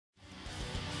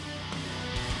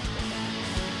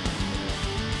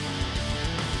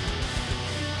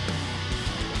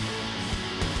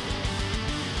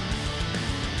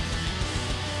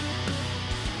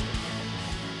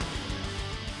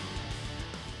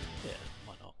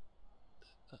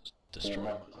That's Make his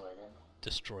way in.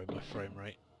 destroy my frame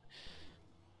rate.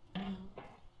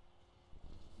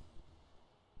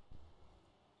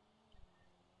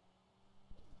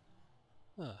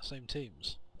 Ah, same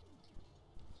teams.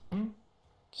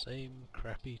 Same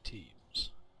crappy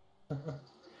teams.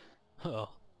 Oh.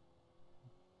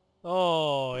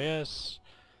 Oh, yes!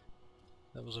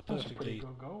 That was a That's a pretty perfectly...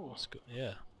 good goal.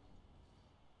 Yeah.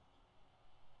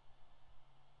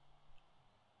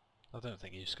 I don't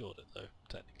think you scored it though,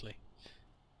 technically.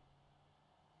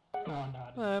 No,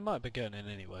 I didn't. It might have been going in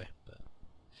anyway, but...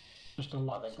 Just a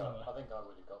lot I think slower. I would have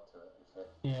got to it if it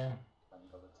Yeah,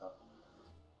 hadn't got the top.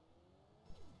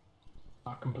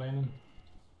 not complaining.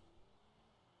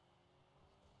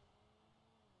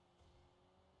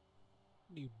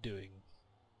 What are you doing?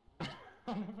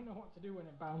 I never know what to do when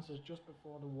it bounces just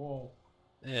before the wall.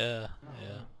 Yeah,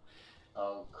 yeah.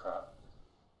 Oh crap.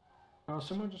 Oh,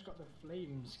 someone just got the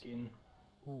flame skin.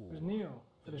 Ooh, It was Neil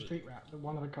for the street rap, the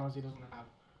one of the cars he doesn't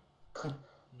have.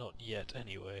 not yet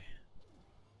anyway.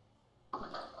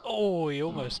 Oh, he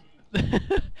almost...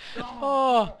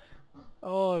 oh!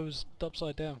 Oh, it was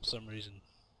upside down for some reason.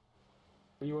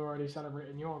 You were already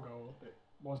celebrating your goal that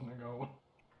wasn't a goal.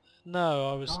 No,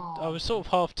 I was sort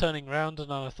of half turning round and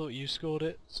then I thought you scored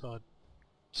it, so I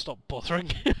stopped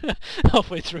bothering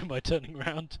halfway through my turning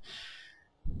round.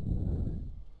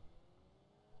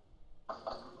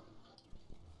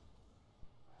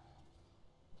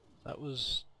 That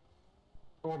was...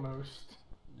 Almost.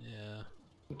 yeah.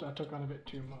 I took on a bit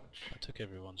too much. I took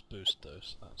everyone's boost though,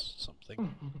 so that's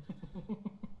something.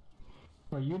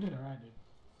 Well, you did or I did?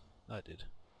 I did.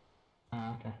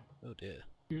 Ah, okay. Oh dear.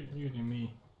 Usually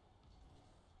me.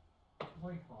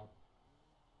 Wait for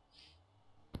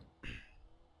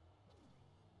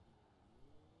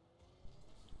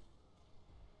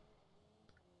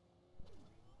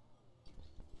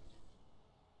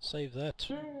Save that.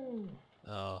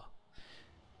 Oh.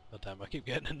 God damn, I keep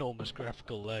getting enormous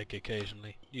graphical lag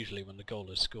occasionally. Usually when the goal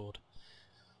is scored.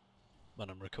 When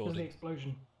I'm the recording.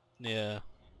 explosion. Yeah.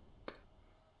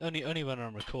 Only when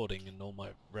I'm recording and all my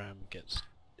RAM gets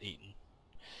eaten.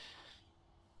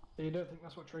 So you don't think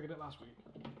that's what triggered it last week?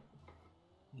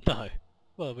 No.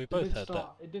 Well, we both had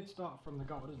that. It did start from the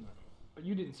goal, didn't it? But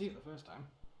you didn't see it the first time.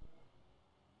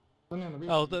 Only on the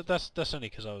Oh, replay. that's only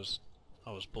because I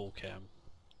was ball cam.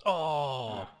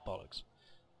 Oh, bollocks.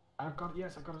 I've got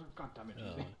yes, I got it. God damn it,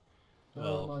 Jose.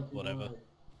 Well, whatever. How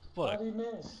What? did he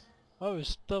miss? I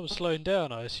was slowing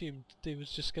down. I assumed he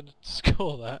was just going to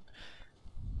score that.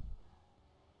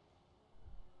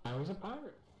 I was a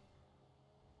pirate.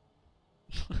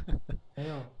 Hey,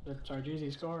 sorry,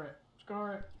 Jeezy, score it.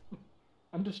 Score it.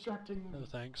 I'm distracting them. Oh,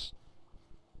 thanks.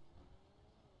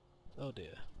 Oh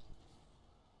dear.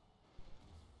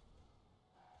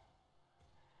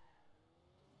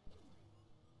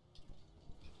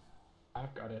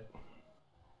 I've got it.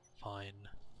 Fine.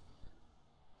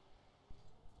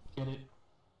 Get it.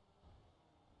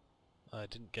 I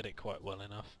didn't get it quite well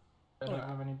enough. I don't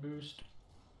have any boost.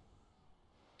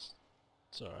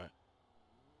 It's alright.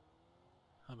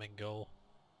 I'm in goal.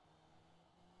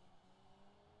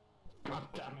 God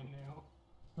damn it,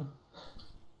 Neil.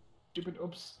 Stupid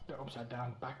the upside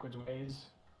down, backwards ways.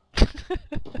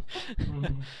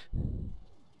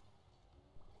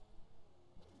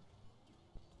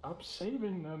 Stop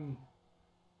saving them.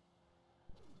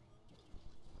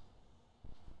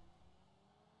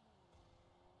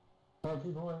 Happy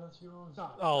boy, that's yours.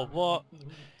 Oh, what?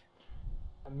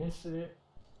 I missed it.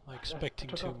 I'm expecting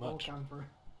I took too off ball much. cam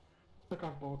took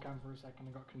off ball cam for a second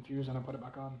and got confused and I put it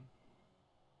back on.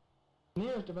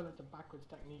 Neo's developed a backwards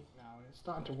technique now and it's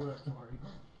starting to work for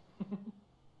him.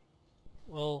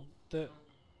 Well,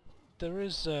 there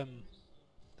is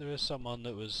someone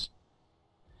that was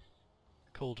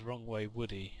called Wrong Way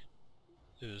Woody.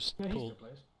 It was Yeah, he called... still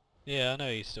plays. Yeah, I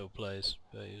know he still plays,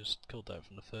 but he was called that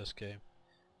from the first game.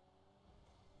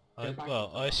 Yeah, Well,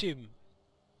 I backwards. assume...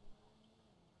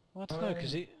 Well,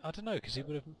 I don't know, because he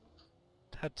would have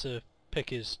had to pick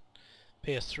his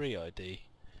PS3 ID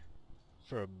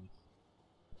from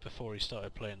before he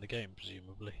started playing the game,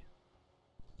 presumably.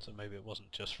 So maybe it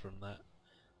wasn't just from that.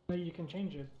 No, you can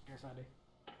change it, yes ID.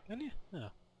 Can you? No.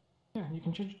 Yeah, you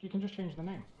can just change the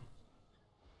name.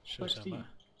 Shows how Steam. much.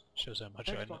 Shows how much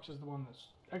I know. Xbox is the one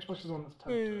that's tapped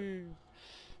to.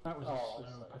 That was a slow,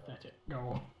 so pathetic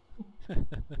goal.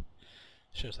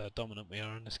 Shows how dominant we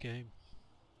are in this game.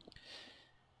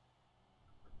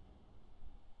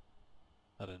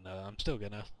 I don't know, I'm still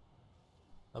gonna...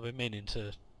 I've been meaning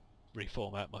to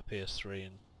reformat my PS3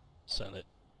 and sell it.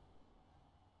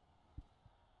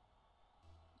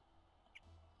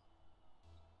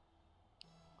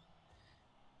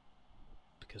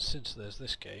 Because since there's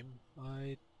this game,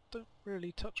 I don't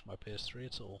really touch my PS3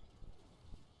 at all.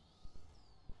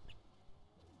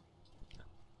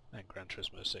 And Gran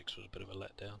Turismo 6 was a bit of a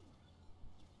letdown.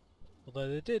 Although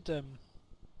they did,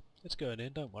 it's going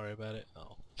in, don't worry about it.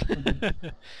 Oh.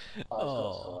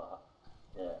 Oh.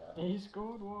 Yeah. He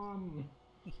scored one!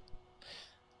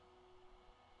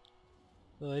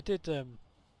 Well, they did,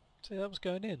 see that was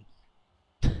going in.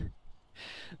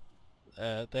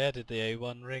 They added the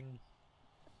A1 ring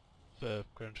for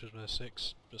Gran Turismo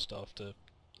 6 just after,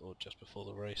 or just before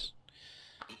the race,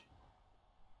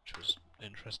 which was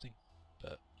interesting,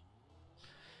 but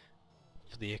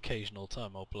for the occasional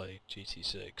time I'll play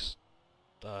GT6,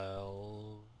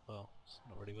 well, it's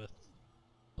not really worth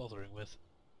bothering with.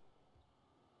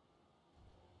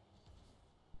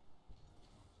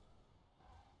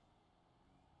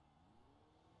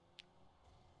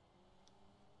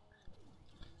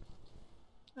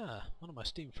 Ah, one of my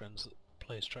Steam friends that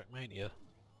plays Trackmania.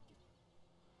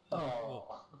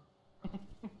 Oh.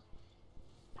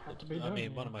 Had to be I done,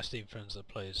 mean, yeah. one of my Steam friends that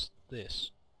plays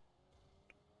this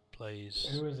plays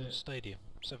Who is it? Stadium,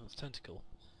 Seventh Tentacle.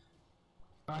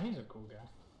 Oh, he's a cool guy.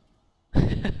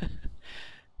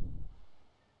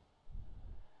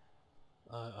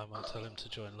 I might tell him to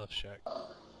join Love Shack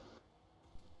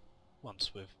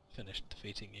once we've finished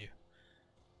defeating you.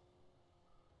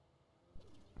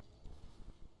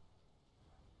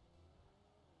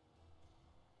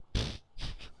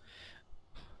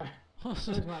 This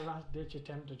is my last ditch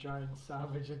attempt to try and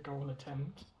salvage a goal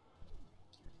attempt.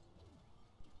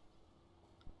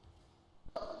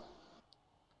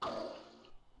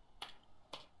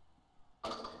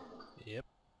 Yep.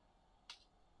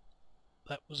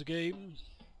 That was a game.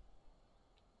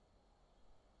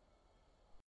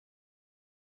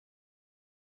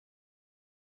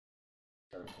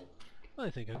 I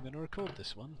think I'm going to record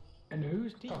this one. And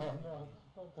whose team? Oh no,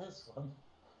 not this one.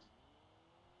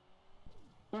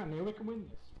 Right, Neil, we can win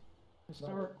this.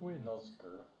 Historic win. No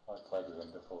screw. I played with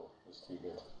him before. It's too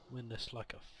good. Win this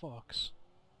like a fox.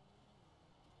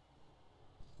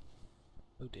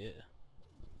 Oh dear.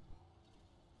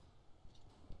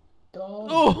 God.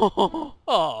 Oh!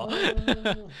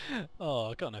 Oh!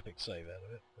 Oh, I got an epic save out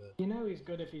of it. But You know he's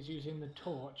good if he's using the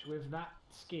torch with that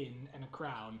skin and a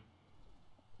crown.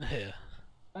 yeah.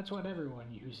 That's what everyone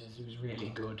uses who's really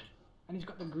good. And he's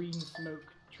got the green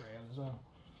smoke trail as well.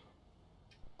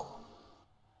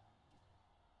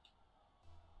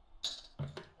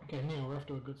 Okay, Neil, we're off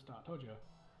to a good start. Told you.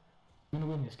 I'm gonna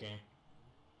win this game.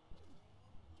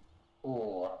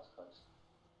 Oh, that was close.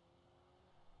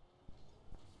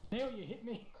 Neil, you hit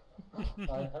me!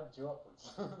 I helped you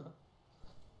upwards.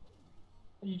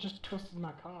 You just twisted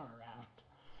my car around.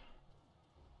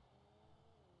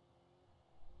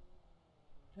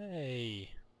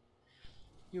 Hey.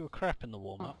 You were crap in the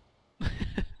warm-up.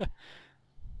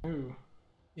 Ooh,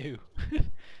 You.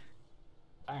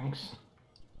 thanks.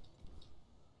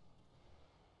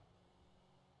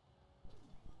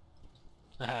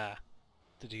 Haha.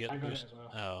 Did you get I the got it boost? as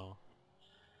well. Oh.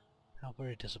 How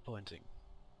very disappointing.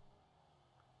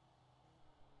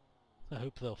 I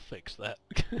hope they'll fix that.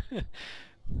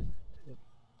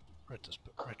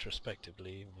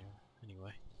 Retrospectively,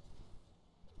 anyway.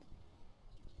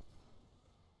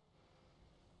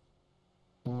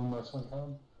 Nice one,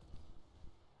 Cam.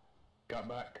 Got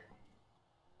back.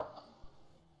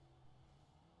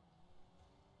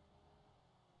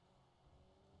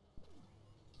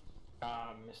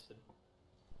 Missed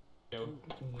the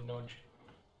nudge.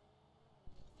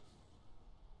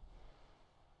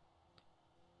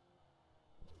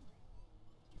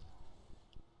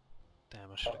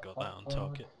 Damn, I should have got that on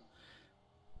target.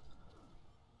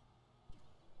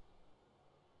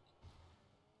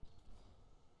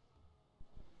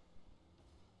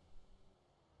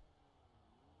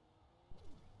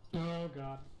 Oh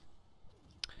god.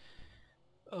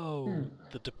 Oh,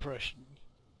 the depression.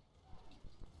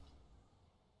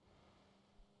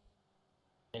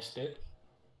 Missed it.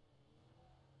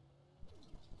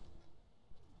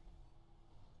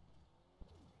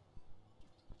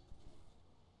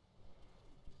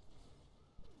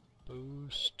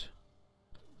 Boost.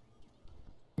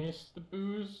 Missed the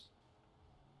boost.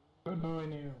 Oh no, I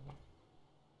knew.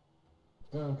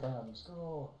 Go, Cam,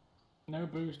 score. No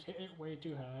boost, hit it way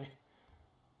too high.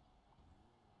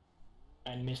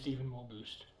 And missed even more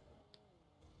boost.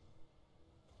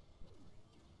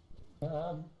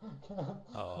 Cam.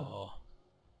 Oh.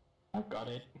 I got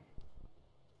it.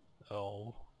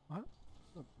 Oh. What?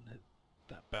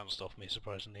 That bounced off me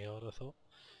surprisingly hard, I thought.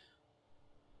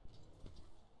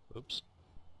 Oops.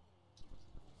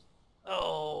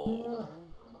 Oh.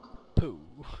 Poo.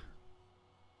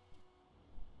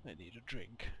 I need a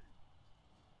drink.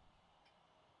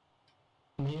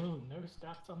 Neil, no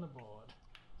stats on the board.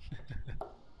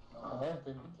 I have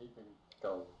been keeping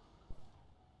goal.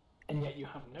 And yet you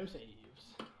have no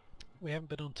saves. We haven't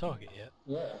been on target yet.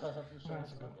 Yeah, I haven't shown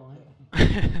That's a good point.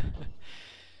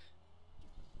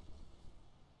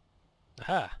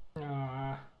 Aha!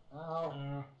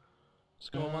 Ow.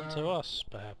 Score one to us,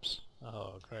 perhaps.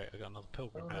 Oh, great! I got another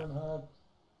pilgrim hat. Pilgrim hat.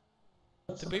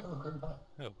 What's To a be- pilgrim hat?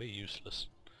 It'll be useless.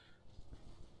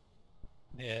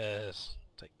 Yes,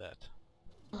 take that.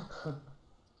 Oh,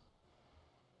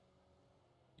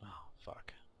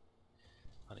 fuck.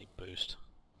 I need boost.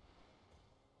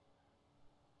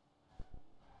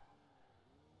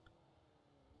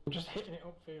 I'm just hitting it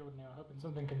upfield now, hoping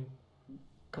something can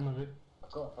come of it.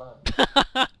 I've got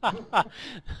a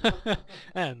plan.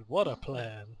 And what a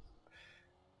plan!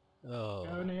 Oh.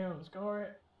 Go Neil, score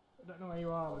it! I don't know where you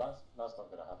are. Well, that's not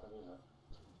going to happen, is it?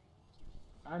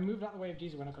 I moved out the way of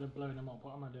Jesus when I could have blown him up.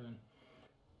 What am I doing?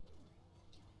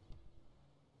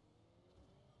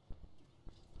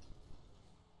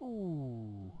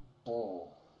 Ooh. Oh.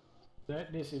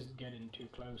 This is getting too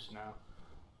close now.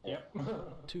 Yep.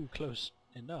 Too close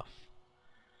enough.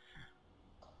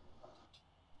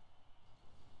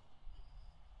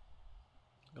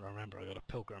 Gotta remember I got a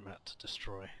pilgrim hat to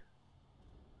destroy.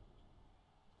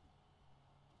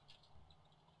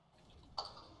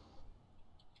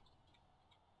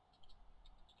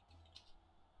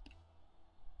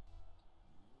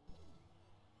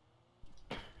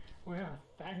 Well,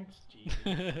 thanks,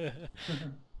 Jesus.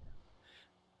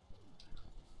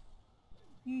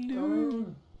 No!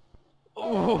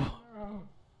 Oh! No.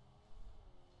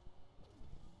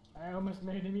 I almost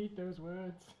made him eat those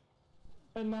words.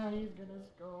 And now he's gonna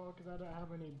score because I don't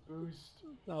have any boost.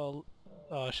 Oh,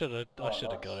 I should have nice.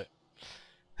 got it.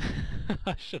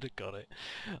 I should have got it.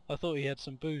 I thought he had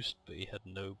some boost, but he had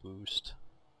no boost.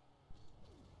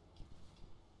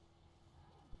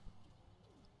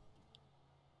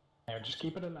 Yeah, just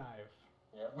keep it alive.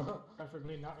 Yeah.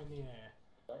 Preferably not in the air.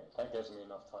 That gives me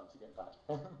enough time to get back.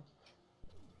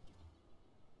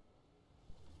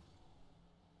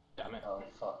 Damn it. Oh,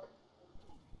 fuck.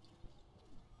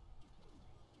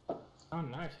 Oh,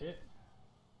 nice hit.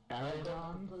 Carry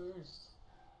on. Boost.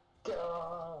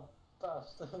 Go,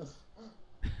 bastard.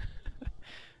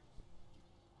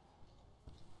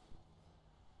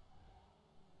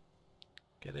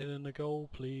 Get it in the goal,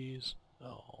 please.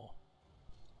 Oh.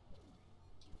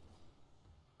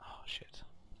 Oh, shit.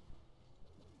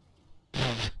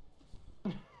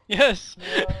 Yes!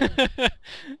 No.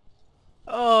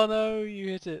 Oh no, you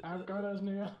hit it. I've got us,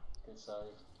 Neil. Good save.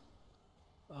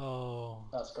 Oh.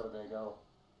 That's got to be a goal.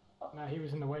 No, he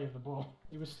was in the way of the ball.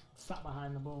 He was sat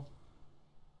behind the ball.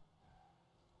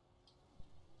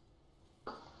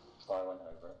 So I went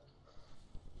over it.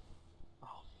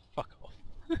 Oh, fuck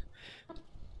off.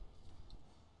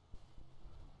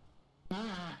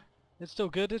 Ah! It's still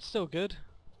good, it's still good.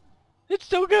 It's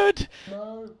still good!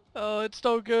 No! Oh, it's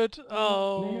still good. Neil,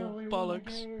 Oh, we won the bollocks.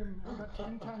 game. I got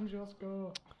 10 times your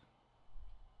score.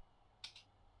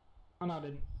 Oh no, I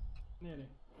didn't. Nearly.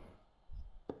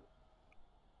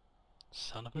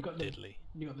 Son of You a got the- diddly.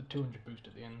 You got the 200 boost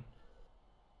at the end.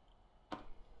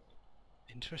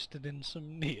 Interested in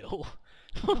some Neil?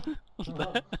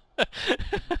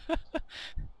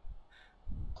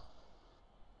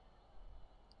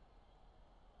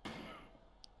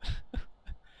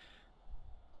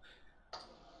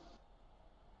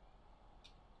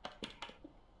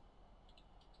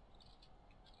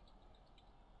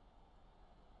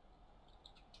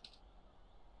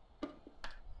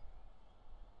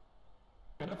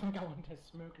 I don't think I want to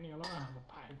smoke Neil or have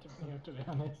a pint of Neil, to be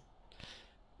honest.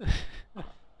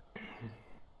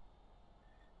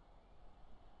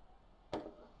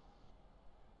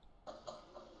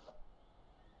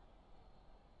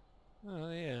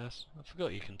 Oh yes, I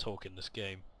forgot you can talk in this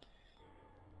game.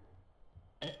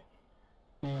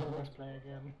 Neil, let's play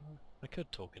again. I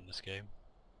could talk in this game,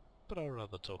 but I'd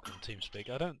rather talk in TeamSpeak.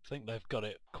 I don't think they've got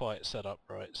it quite set up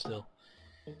right still.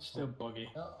 It's still buggy.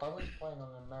 I was playing on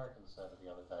an American server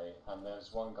the other day, and there was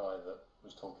one guy that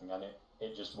was talking, and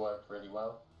it just worked really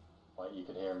well. Like, you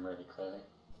could hear him really clearly.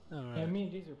 Alright. Me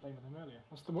and Deezy were playing with him earlier.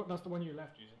 That's the one you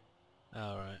left using.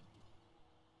 Alright.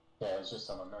 Yeah, it's just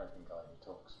some American guy who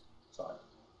talks. So,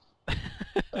 And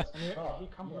Oh, he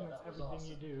compliments yeah, that was everything awesome.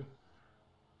 you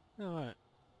do. Alright.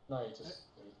 no,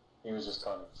 he was just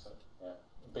kind of, yeah,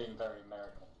 being very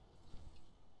American.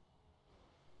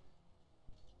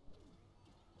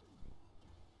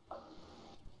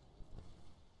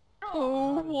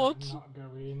 Oh, How did what? that not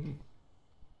go in?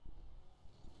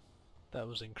 That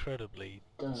was incredibly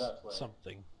Go that way.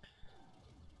 something.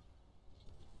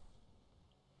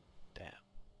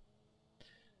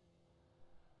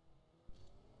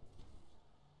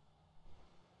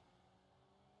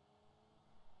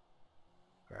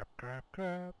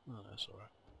 crap. Oh, that's alright.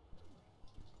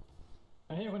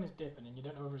 I hate when it's dipping and you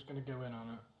don't know if it's going to go in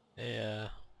on it. Yeah.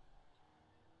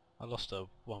 I lost a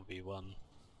 1v1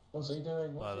 What's he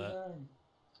doing? by What's he that. doing?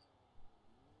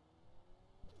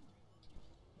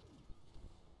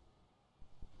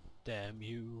 Damn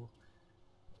you.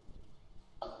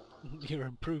 You're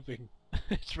improving.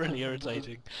 It's really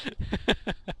irritating.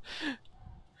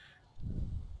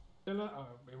 Oh,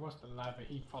 it was the lava.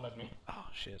 He followed me. Oh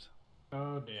shit.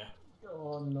 Oh dear.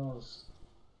 Oh no.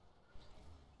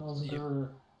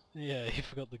 Yeah, you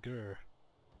forgot the grr.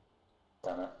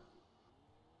 Damn it.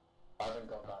 I haven't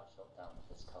got that shot down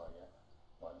with this car yet.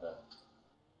 Like the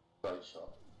right shot.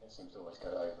 It seems to always go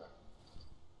over.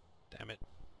 Damn it.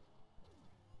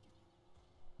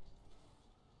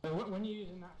 So when you're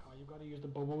using that car, you've got to use the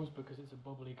bubbles because it's a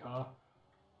bubbly car.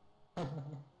 I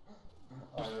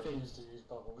refuse to use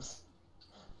bubbles.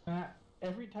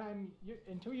 Every time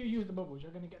until you use the bubbles,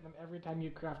 you're going to get them every time you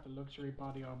craft a luxury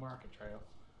body or market trail.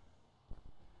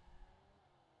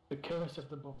 The curse of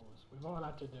the bubbles. We've all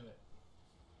had to do it.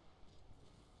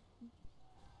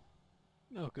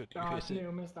 Oh good, you Oh, hit it.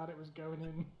 Neil missed that. It was going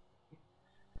in.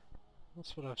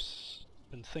 That's what I've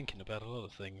been thinking about a lot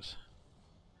of things.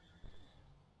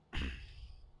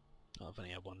 I've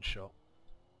only had one shot,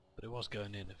 but it was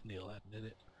going in if Neil hadn't hit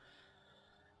it.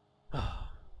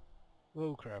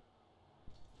 Oh crap.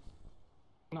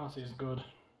 Nazi is good.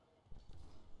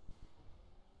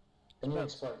 Can you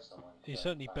explain someone? He's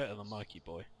certainly better than Mikey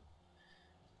Boy.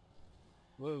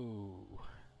 Whoa.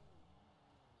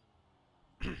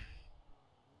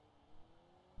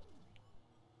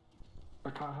 I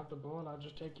can't have the ball. I'll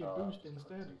just take your boost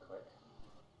instead. Too quick.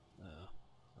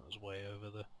 That was way over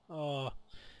the... Oh,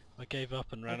 I gave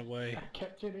up and ran away. I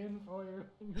kept it in for you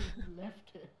and you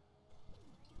left it.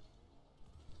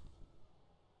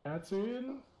 That's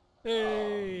in.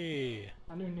 Hey!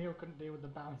 I knew Neil couldn't deal with the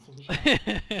bouncing shot.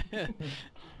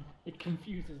 It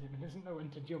confuses him and doesn't know when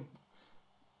to jump.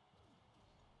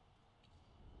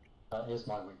 That is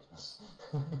my weakness.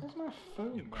 Where's my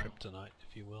phone? Your gone? kryptonite,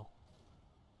 if you will.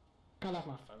 I'll have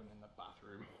my phone in the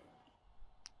bathroom.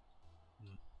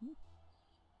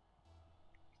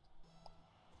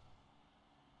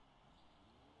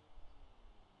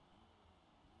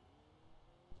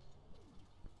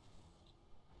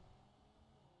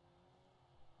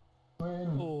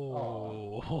 Win.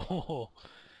 Oh!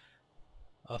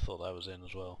 I thought that was in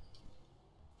as well.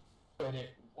 But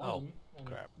it wasn't. and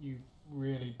crap. You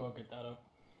really buggered that up.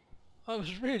 I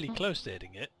was really close to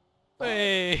hitting it.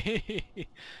 Hey!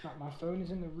 Right, my phone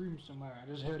is in the room somewhere. I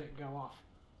just heard it go off.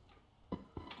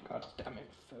 God damn it,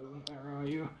 phone. Where are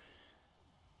you?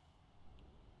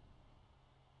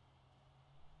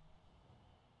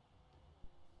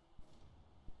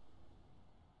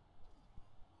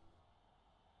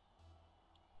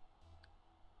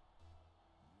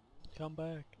 Come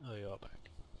back. Oh, you are back.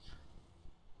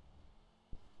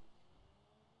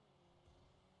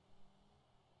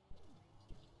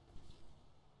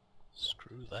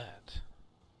 Screw that.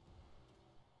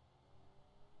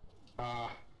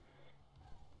 Ah.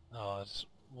 Oh, I just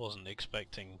wasn't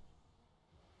expecting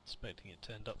it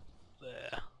to end up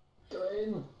there. Go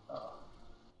in. Oh.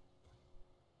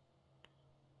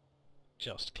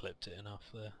 Just clipped it enough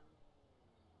there.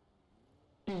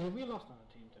 Have we lost on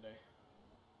a team today?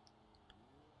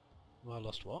 Well, I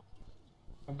lost what?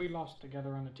 Have we lost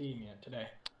together on a team yet today?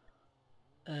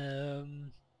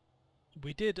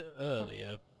 We did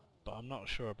earlier, but I'm not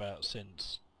sure about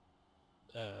since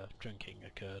drinking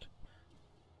occurred.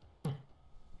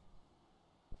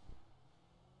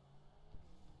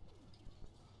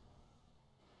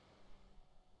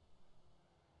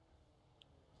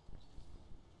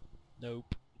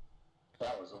 Nope.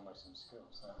 That was almost some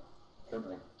skills there.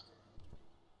 Dribbling.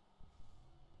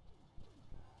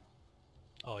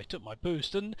 Oh, he took my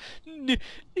boost and... No!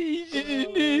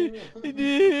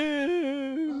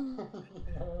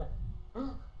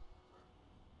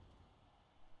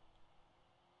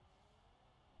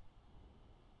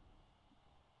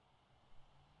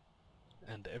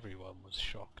 And everyone was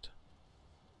shocked.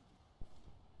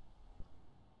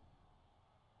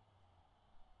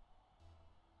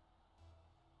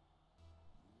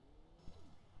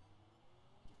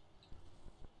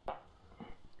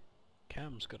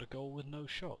 Cam's got a goal with no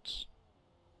shots.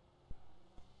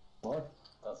 What?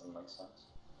 Doesn't make sense.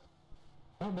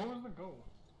 Oh, what was the goal?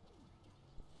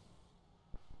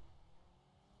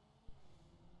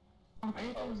 Oh,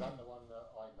 was that the one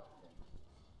that I knocked in?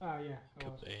 Oh yeah, it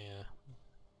Could was. be,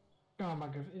 Oh my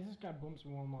god, if this guy bumps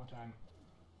me one more time.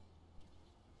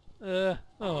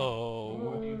 oh.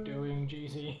 What are you doing,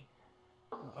 GC?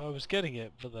 I was getting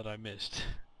it, but then I missed.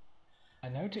 I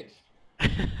noticed.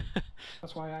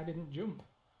 That's why I didn't jump.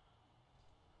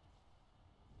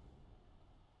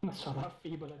 I saw that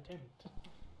feeble attempt.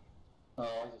 Oh,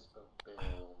 I just put Bill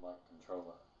on my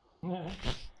controller. Yeah.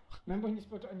 Remember when you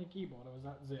put it on your keyboard, or was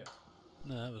that Zip?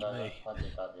 No, that was No, me. I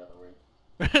did that the other week.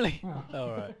 Really? Oh.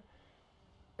 Alright.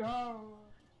 Oh.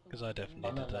 Because I definitely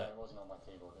Oh, no, did no, that. it wasn't on my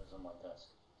keyboard, it was on my desk.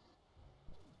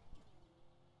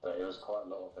 But it was quite a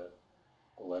lot of it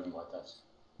all over my desk.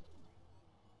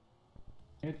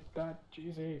 Hit that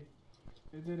cheesy.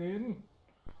 Is it in?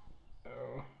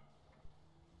 Oh.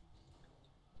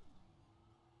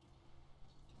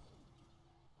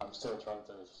 I'm still trying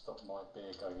to stop my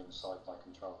beer going inside my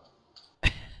controller.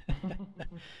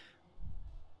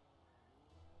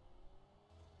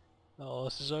 Oh,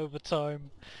 this is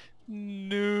overtime.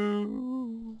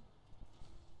 No.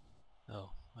 Oh,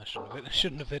 I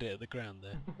shouldn't have hit it at the ground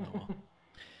there. Oh well.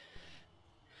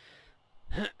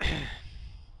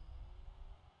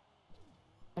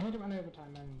 I hate it when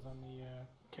overtime ends on the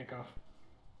kickoff.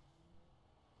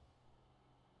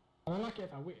 I like it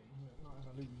if I win, but not if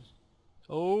I lose.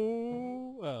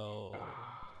 Oh, oh.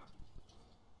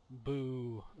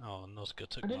 Boo. Oh, Nozga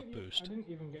took my boost. I didn't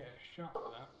even get a shot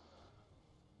for that.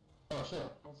 Oh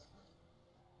shit.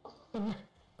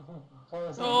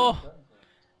 Oh!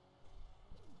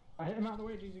 I hit him out of the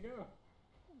way, Jeezy, go!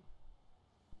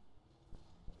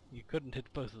 You couldn't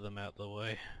hit both of them out the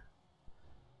way.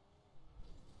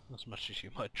 As much as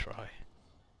you might try.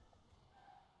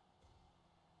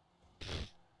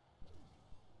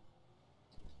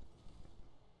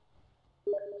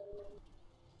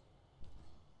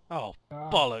 Oh,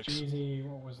 bollocks! Jeezy,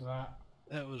 what was that?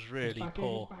 That was really back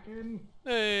poor. In, back in.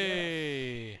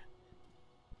 Hey!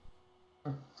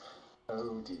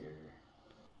 Oh dear.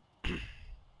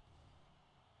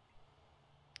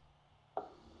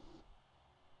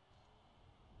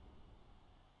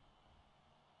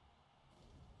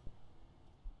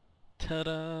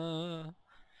 Ta-da!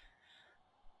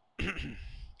 I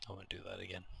won't do that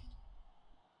again.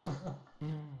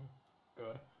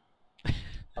 Good.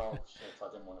 Oh shit, I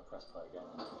didn't want to press play again.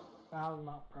 I'll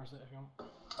not press it if you want.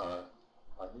 Alright.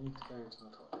 I need to go to the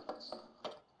toilet.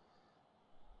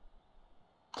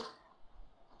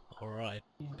 Alright,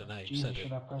 dunno, you Jesus, said should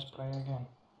it. I press play again?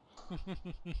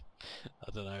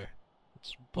 I don't know.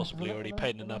 It's possibly already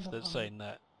pain enough that saying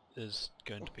that is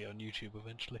going to be on YouTube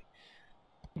eventually.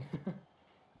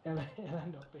 It'll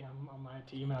end up being on my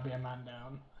team, I'll be a man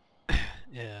down.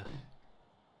 Yeah.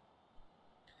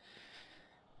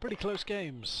 Pretty close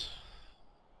games.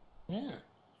 Yeah.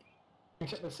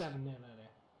 Except the 7-0 earlier.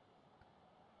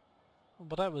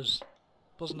 But that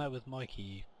wasn't that with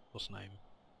Mikey, what's his name?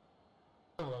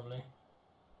 Probably.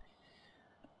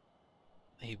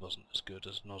 He wasn't as good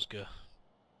as Nozga.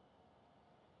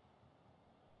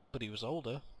 But he was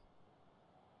older.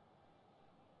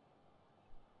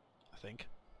 I think.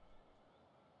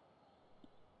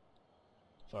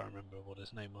 If I remember what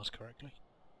his name was correctly.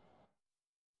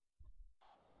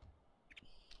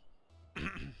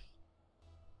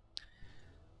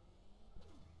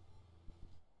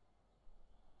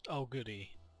 Oh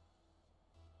goody.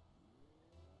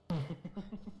 He's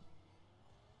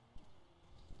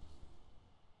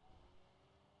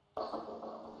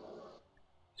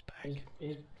back.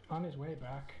 He's on his way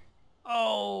back.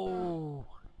 Oh!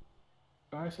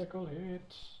 Bicycle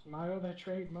hit. My other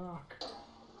trademark.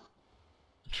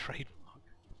 Trademark.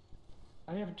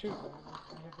 I have two. I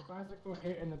have the bicycle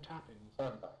hit and the tappings.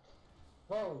 Turn back.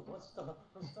 Whoa, what's that?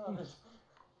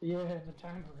 Yeah, the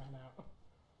timer ran out.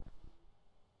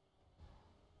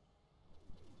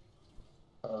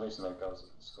 At least no girls have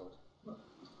scored.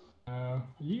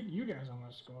 You guys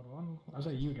almost scored one. I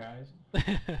say you guys. The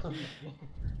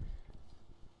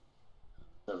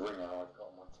ringer I've got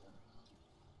on my team.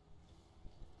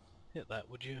 Hit that,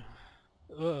 would you?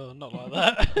 Oh, not like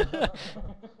that.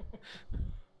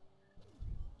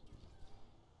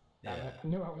 Yeah. I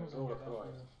knew I wasn't It's going all to get that right.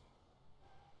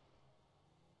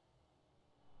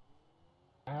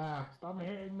 first. Stop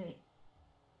hitting me.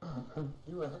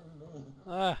 You were hitting me.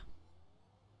 Ah!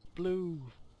 Blue!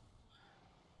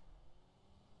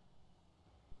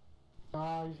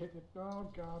 He's hit it.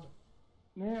 Oh god.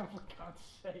 No, for God's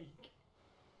sake.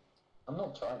 I'm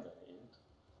not trying to hit you.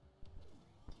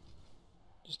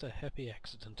 Just a happy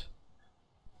accident.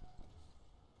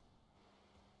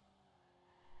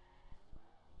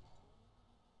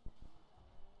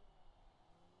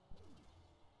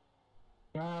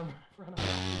 Run away.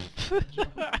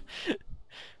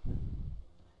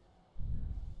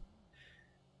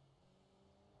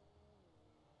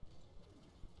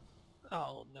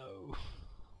 Oh no.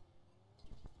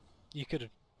 You could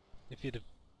have... If you'd have...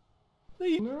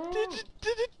 You No. did it!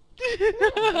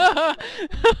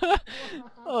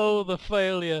 Oh, the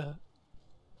failure.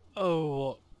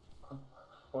 Oh,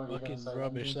 What were you what going to fucking say?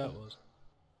 rubbish that was.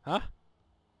 Huh?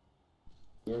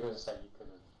 You were going to say you could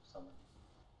have summoned.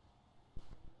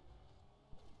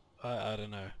 I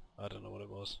don't know. I don't know what it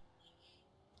was.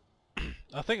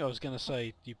 I think I was going to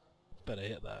say you better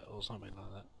hit that or something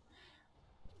like that.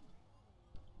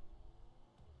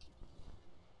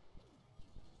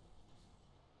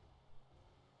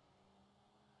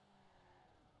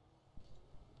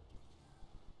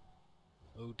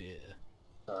 Oh dear.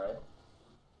 Alright.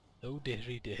 Oh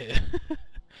dearie dear.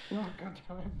 Oh god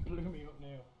damn it, blew me up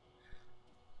now.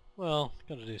 Well,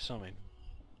 gotta do something.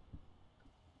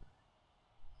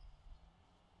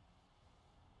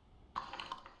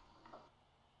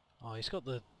 Oh, he's got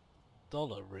the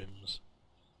dollar rims.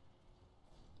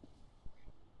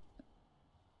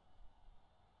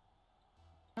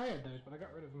 I had those, but I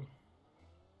got rid of them.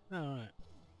 Oh, right.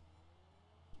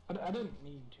 I didn't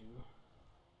need to.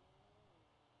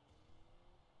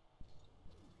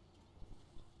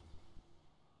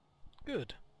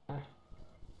 Good. There's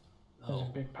Oh,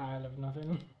 a big pile of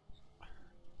nothing.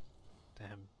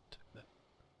 damn. Took that.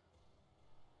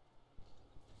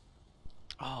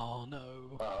 Oh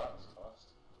no. Wow, that was fast.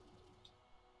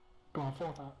 Go on,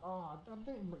 4,000. Oh, I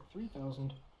didn't break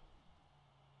 3,000.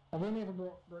 I've only ever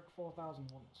broke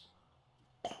 4,000 once.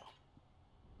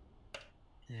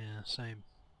 Yeah, same.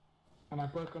 And I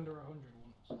broke under 100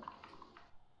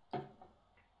 once.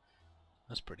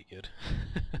 That's pretty good.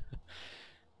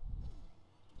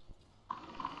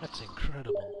 That's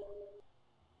incredible.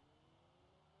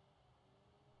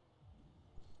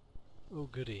 Oh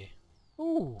goody.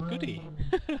 Oh goody.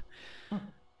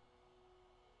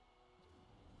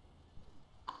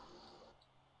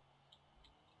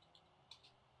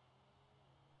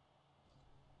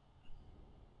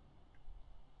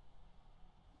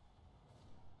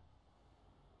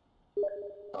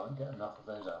 Can't get enough of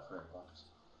those out for inbox.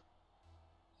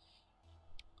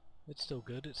 It's still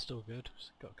good, it's still good.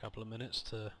 It's got a couple of minutes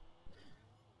to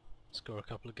score a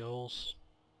couple of goals.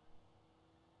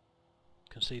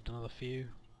 Concede another few.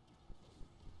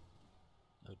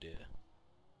 Oh dear.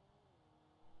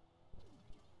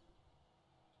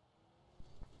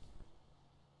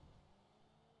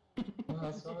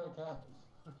 That's what I can.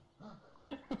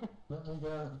 Let me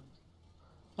go.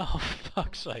 Oh, for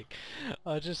fuck's sake.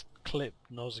 I just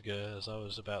clipped Nozga as I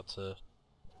was about to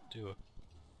do an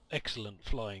excellent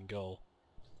flying goal.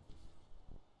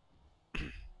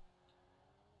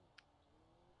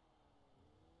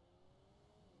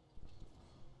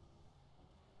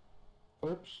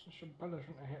 Oops, probably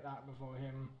shouldn't have hit that before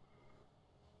him.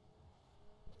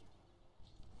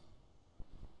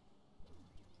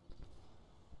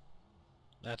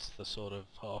 That's the sort of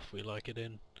half we like it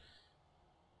in.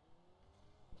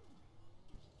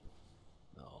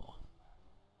 Oh.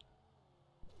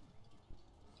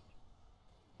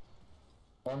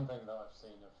 One thing that I've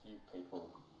seen a few people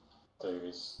do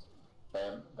is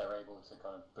they're able to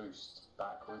kind of boost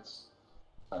backwards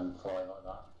and fly like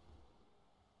that.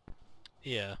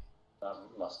 Yeah. That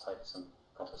must take some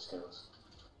proper skills.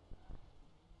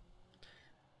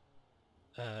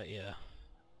 Yeah.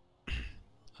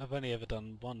 I've only ever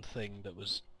done one thing that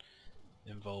was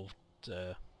involved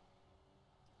sort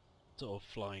of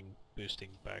flying, boosting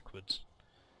backwards,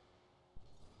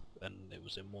 and it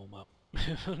was in warm-up.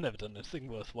 I've never done anything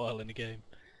worthwhile in a game.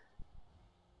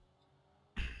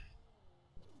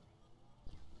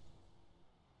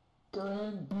 Go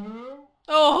in!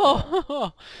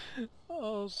 Oh!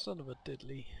 Oh, son of a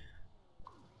diddly.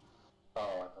 Oh, I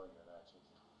thought you were there,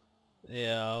 cheeky.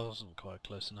 Yeah, I wasn't quite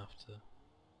close enough to...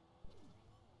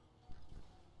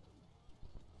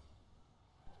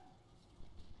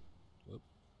 Whoop.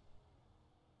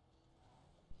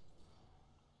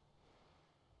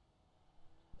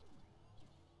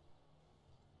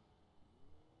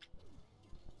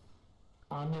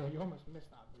 Oh no, you almost missed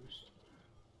that boost.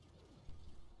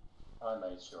 I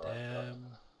made sure I got it.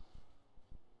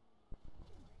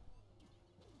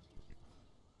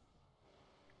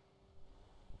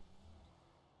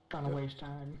 Trying to waste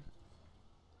time.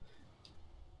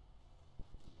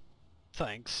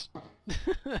 Thanks.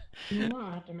 You know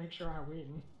I have to make sure I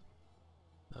win.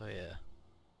 Oh yeah.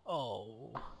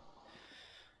 Oh.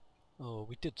 Oh,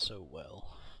 we did so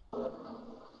well.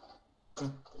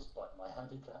 Despite my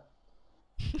handicap.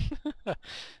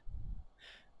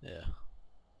 Yeah.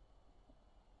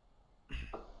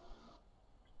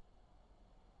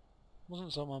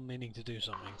 Wasn't someone meaning to do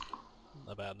something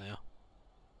about now?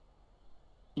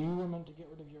 You were meant to get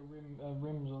rid of your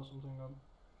rims or something.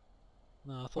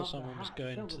 No, I thought Not the someone was hat,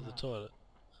 going silver to the hat. toilet.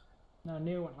 No,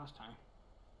 Neil went last time.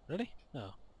 Really?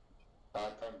 No. I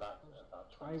came back at about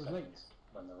I 20 was late. seconds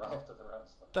when the after the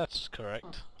rest stuff. That's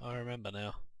correct. I remember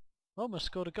now. I almost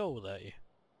scored a goal without you.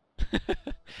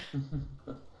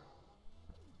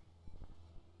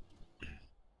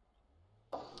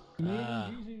 Ah.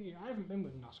 Easy. I haven't been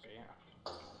with Noska yet.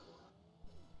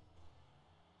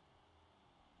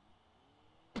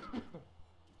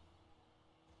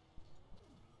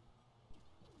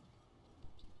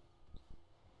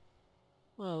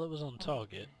 Well, it was on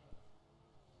target.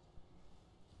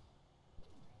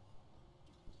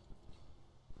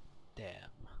 Damn.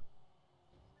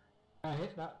 I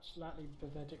hit that slightly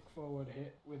pathetic forward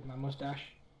hit with my mustache.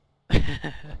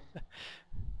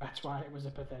 That's why it was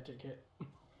a pathetic hit.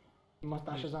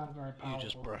 Mustaches aren't very powerful. You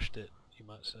just brushed it, you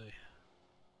might say.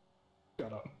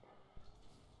 Shut up.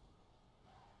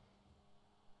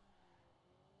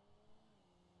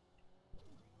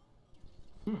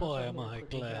 Boy, am I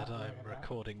Quickly glad get out I'm of that.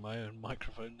 recording my own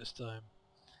microphone this time.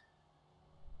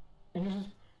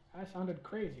 I sounded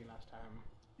crazy last time.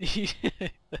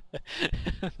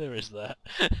 There is that.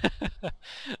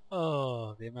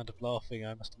 Oh, the amount of laughing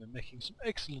I must have been making some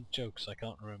excellent jokes I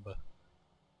can't remember.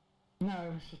 No, I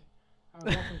was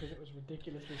laughing because it was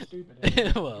ridiculously stupid. And I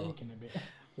was Well, drinking a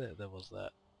bit. there was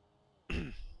that.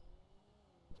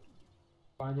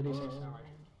 Why did he say sorry?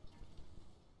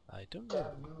 I don't know.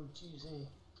 Damn you, GZ.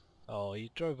 Oh, you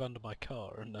drove under my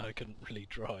car and I couldn't really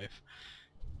drive.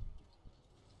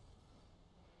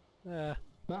 That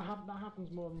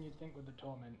happens more than you'd think with the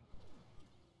Torment.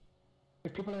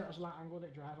 If people are at a slight angle, they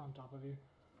drive on top of you.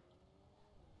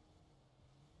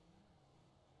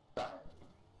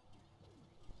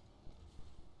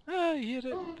 Ah, you hit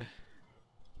it.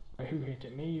 Who hit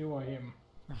it, me, you, or him?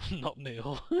 Not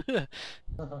Neil.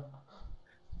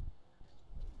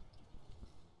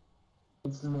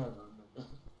 It's never me.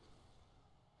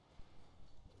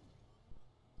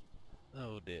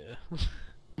 Oh dear.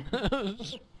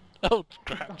 Oh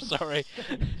crap, sorry. Oh,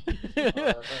 I think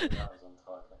that was on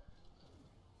target.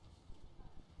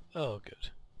 Oh good.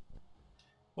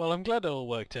 Well, I'm glad it all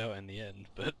worked out in the end,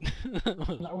 but...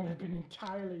 That would have been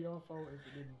entirely your fault if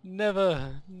you didn't.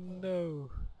 Never! No!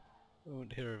 I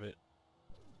won't hear of it.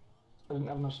 I didn't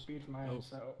have enough speed for my own Oh.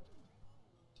 setup.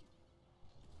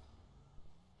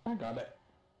 I got it.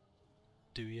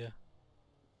 Do ya?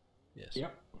 Yes.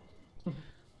 Yep.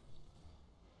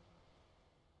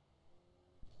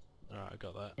 Alright, I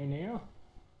got that. Hey, Neo.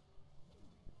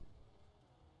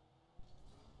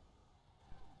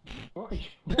 What are you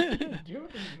doing?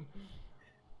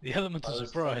 The element of I was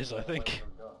surprise, I taking it away think.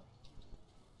 from goal.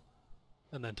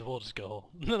 And then towards goal.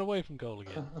 And then away from goal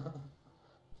again.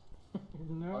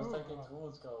 No. I was taking it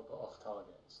towards goal but off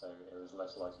target, so it was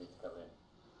less likely to go in.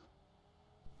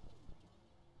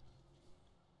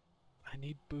 I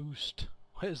need boost.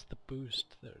 Where's the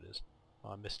boost? There it is.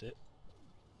 Oh, I missed it.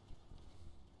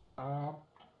 I'm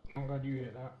glad you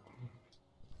hit that.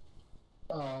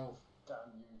 Oh, damn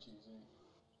you, GZ.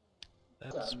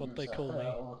 That's Damn what you they to call me.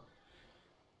 hell.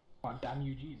 What, damn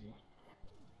you, Jeezy?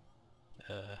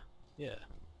 Yeah.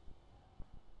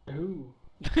 Who?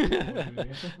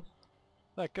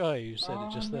 That guy who said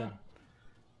it just no. then.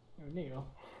 Oh, Neil.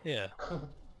 Yeah.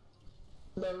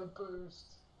 No boost.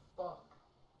 Fuck.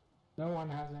 No one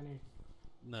has any.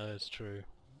 No, it's true.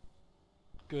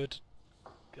 Good.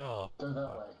 Oh, Go that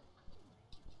fuck. way.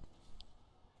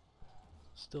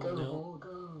 Still Go, nil. ball,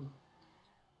 go.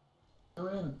 Go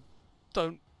in.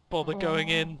 Don't bother going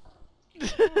in.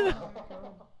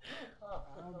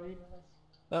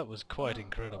 That was quite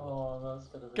incredible. Oh, that's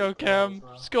gonna be Go cool Cam! as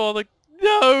well. Score the...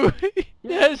 No!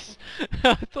 Yes!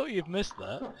 I thought you'd missed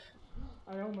that.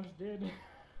 I almost did.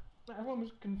 Everyone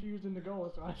was confused in the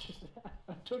goal, so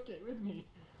I took it with me.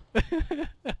 And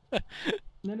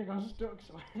then it got stuck,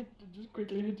 so I had to just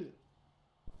quickly hit it.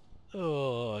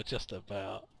 Oh, just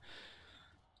about.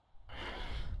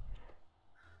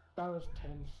 That was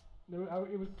tense.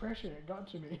 It was pressure, it got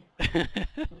to me.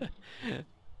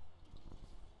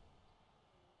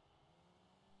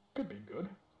 Could be good.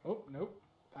 Oh, nope.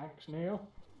 Thanks, Neil.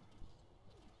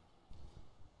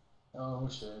 Oh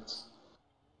shit.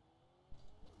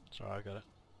 Sorry, I got it.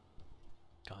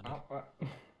 Kinda. Oh, well,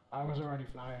 I was already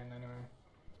flying anyway.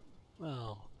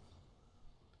 Well,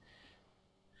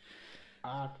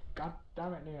 Ah, god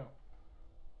damn it, Neil.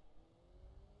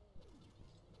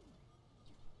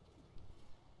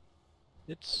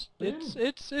 it's In.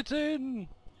 in!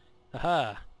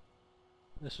 Aha!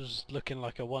 This was looking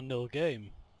like a 1-0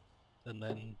 game. And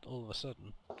then, all of a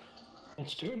sudden...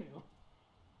 It's 2-0.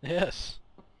 Yes!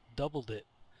 Doubled it.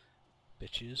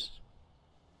 Bitches.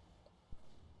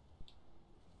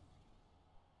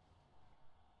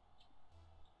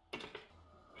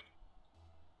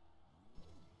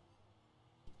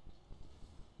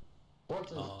 What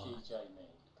does Oh. GJ mean?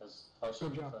 Because I assume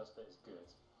Good the job. first bit is good,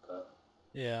 but...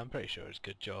 Yeah, I'm pretty sure it's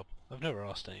good job. I've never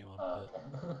asked anyone, but...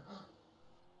 okay.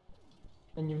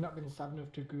 And you've not been sad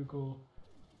enough to Google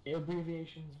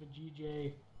abbreviations for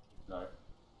GJ. No.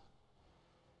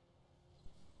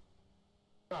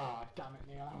 Oh, damn it,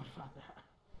 Neil, I would have found that.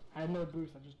 I had no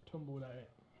boost, I just tumbled at it.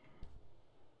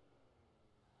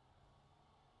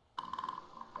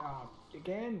 Ah,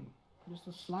 again! Just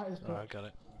the slightest Oh, I touch. got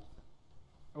it.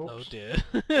 Oops. Oh dear.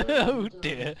 Oh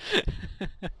dear.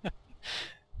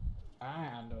 I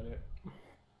handled it.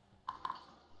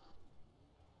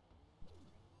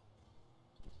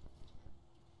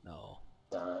 No.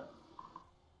 Damn it.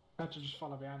 I had to just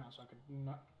follow behind that so I could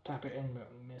not tap it in, but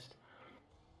missed.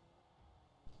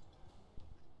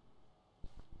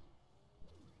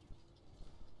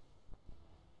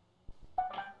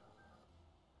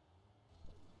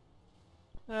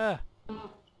 Ah!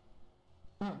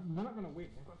 No, they're not going to win.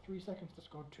 They've got 3 seconds to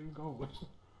score 2 goals.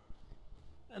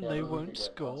 And Yeah, they but we won't could get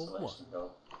score one. consolation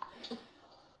goal.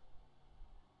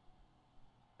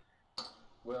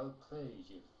 Well played,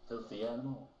 you filthy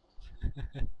animal.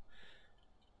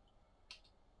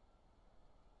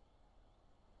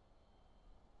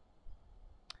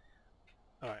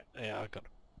 Alright, yeah, I got it.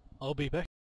 I'll be back.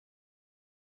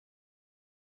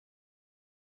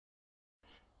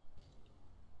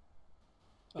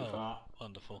 Good Oh, fart.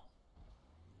 wonderful.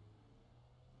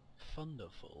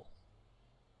 Thunderful.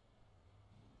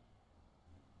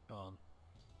 Go on.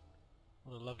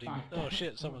 What a lovely... Fine. Oh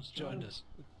shit, someone's joined us.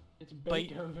 It's Bait.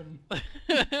 Beethoven.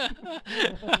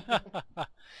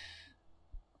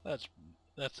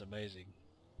 That's amazing.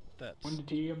 That's... Wonder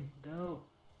team, go.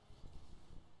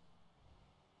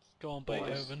 Go on, Boys.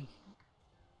 Beethoven.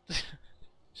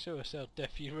 Show us how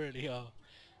deaf you really are.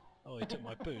 Oh, he took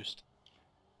my boost.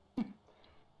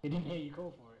 He didn't hear you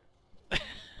call for it.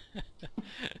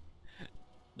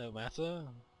 No matter.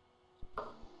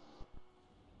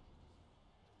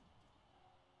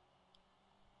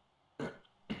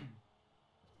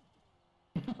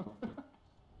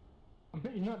 I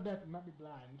mean, he's not deaf, he might be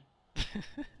blind.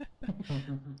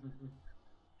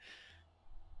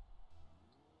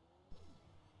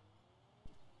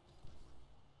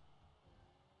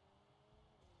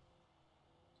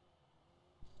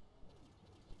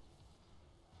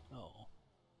 Oh.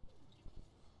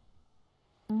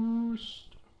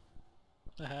 Boost.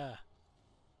 Aha.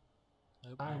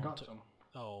 Nope, I no one got took- some.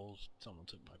 Oh, someone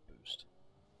took my boost.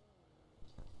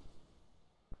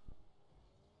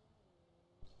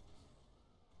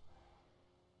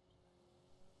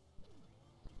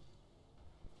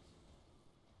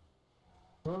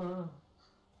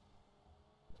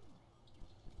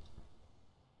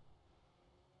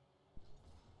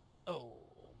 Oh,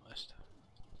 almost.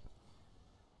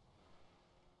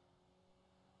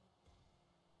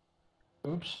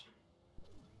 Oops.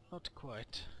 Not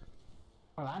quite.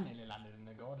 Well, I nearly landed in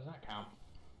the goal, does that count?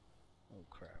 Oh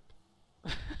crap.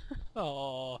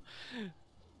 Oh.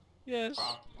 Yes.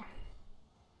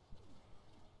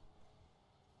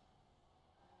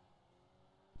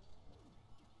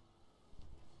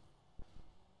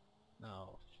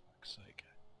 No, for fuck's sake.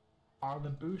 Oh, the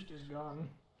boost is gone.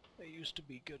 I used to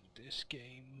be good at this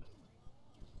game.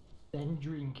 Then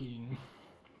drinking.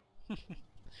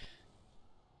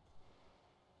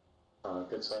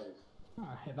 Good save. Oh,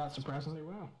 I hit that surprisingly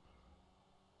well.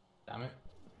 Damn it.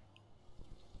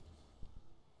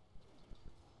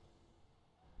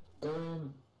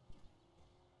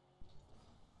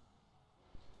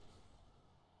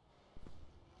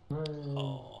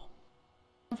 Oh.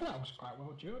 I thought that was quite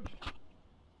well judged.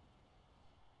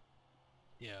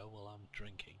 Yeah, well, I'm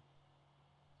drinking.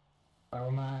 Oh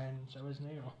man, so is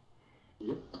Neil.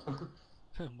 Yep.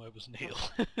 Where was Neil?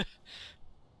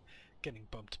 Getting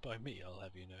bumped by me, I'll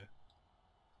have you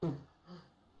know.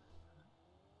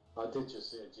 I did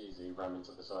just see a GZ ram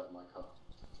into the side of my car.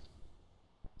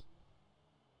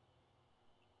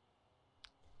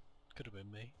 Could have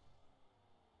been me.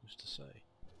 Who's to say?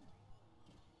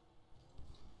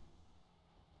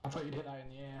 I thought you'd hit that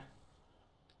in the air.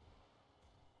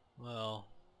 Well,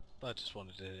 I just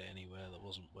wanted to hit it anywhere that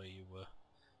wasn't where you were.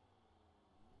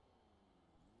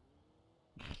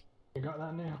 You got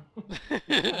that now?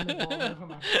 Trying to ball over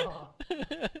my car.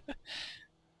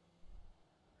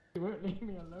 You won't leave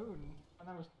me alone. And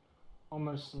that was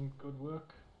almost some good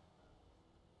work.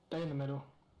 Stay in the middle.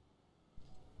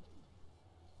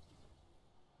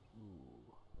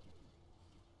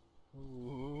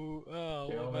 Ooh. Oh,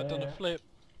 Get what have over I done a there. flip?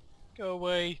 Go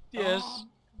away. Yes.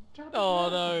 Tap it Oh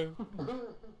down. no.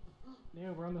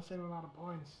 Neil, we're on the same amount of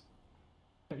points.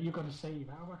 But you got to save.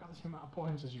 How have I got the same amount of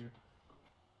points as you?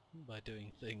 By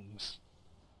doing things.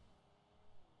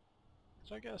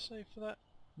 Did I get a save for that?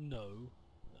 No.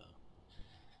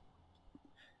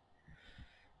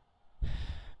 No.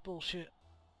 Bullshit.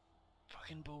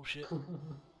 Fucking bullshit.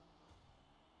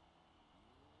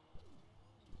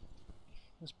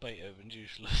 This Beethoven's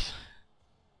useless.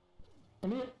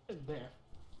 And he is deaf.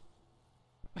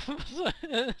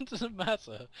 It doesn't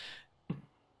matter.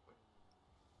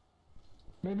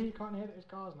 Maybe he can't hear that his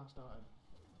car's not started.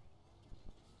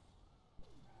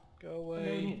 Go Am I away.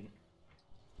 going in?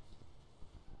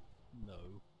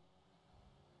 No.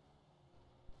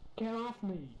 Get off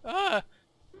me! Ah!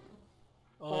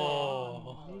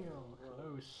 Oh. Neil,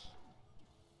 close.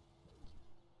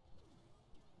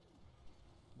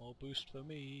 More boost for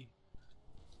me.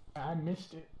 I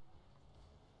missed it.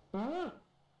 Ah!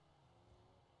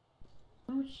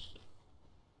 Boost.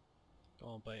 Go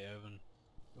on, Beethoven.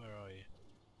 Where are you?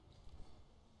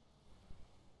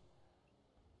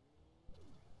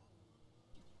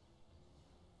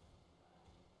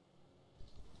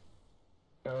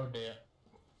 Oh dear.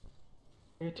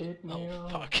 Hit it, Neil. Oh,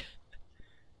 fuck.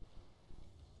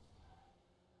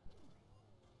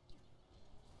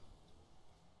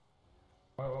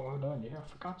 Well done, yeah,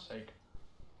 for God's sake.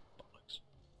 Bollocks.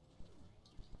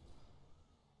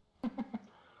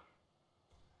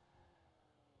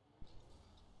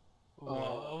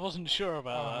 Well, I wasn't sure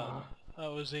about that.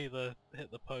 That was either hit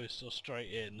the post or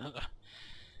straight in.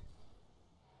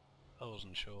 I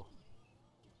wasn't sure.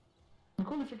 I'm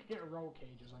cool if you could get roll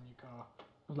cages on your car,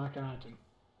 as like an item.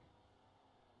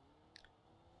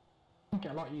 Make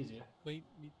it a lot easier. Wait,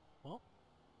 what?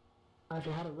 If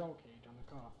you had a roll cage on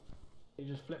the car, you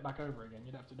just flip back over again.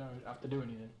 You'd have to do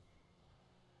anything.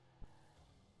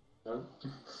 No.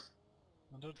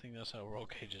 I don't think that's how roll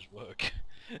cages work.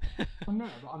 Well, no,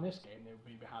 but on this game, they would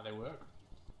be how they work.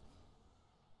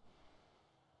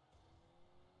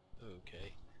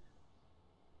 Okay.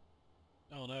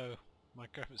 Oh no, my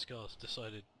graphics card's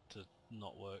decided to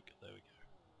not work. There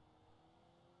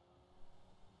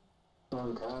we go.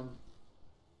 One can.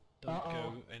 Don't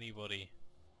go, anybody.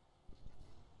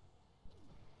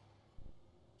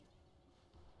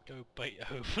 Go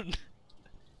Beethoven.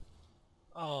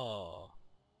 Oh,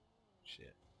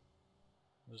 shit.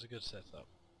 It was a good setup.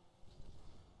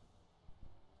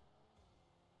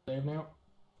 Save now.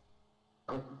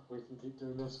 We can keep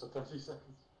doing this for 30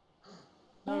 seconds.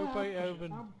 No,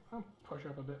 Beethoven. I'll push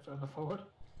up a bit further forward.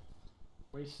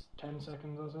 Waste 10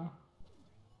 seconds or so.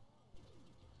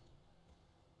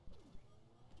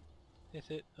 Hit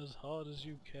it as hard as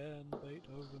you can,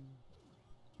 Beethoven.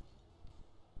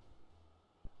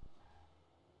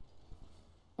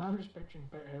 I'm just picturing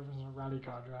Beethoven as a rally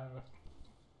car driver.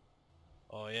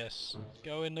 Oh yes,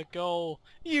 go in the goal,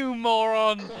 you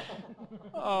moron!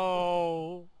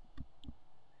 Oh,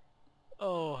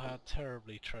 oh, how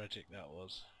terribly tragic that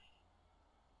was.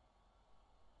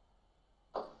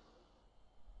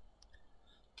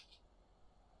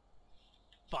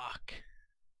 Fuck.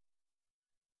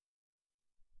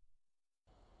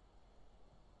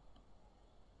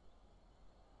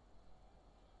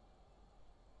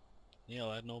 Neil,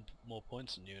 I had no more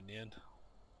points than you in the end.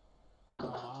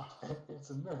 It's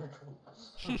a miracle.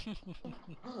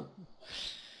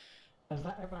 Has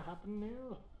that ever happened,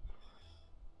 Neil?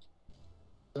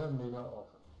 Certainly not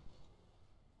often.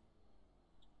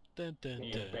 Dun, dun,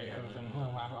 Yeah, dun. Beethoven.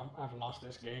 Oh, I've lost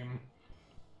this game.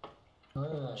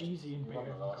 Oh, Jeezy and you won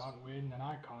the Beethoven last. can't win, and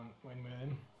I can't win with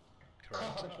him.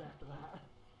 Correct. Especially after that.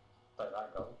 Take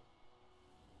that goal.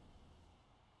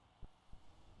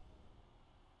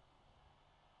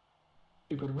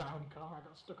 Stupid round car, I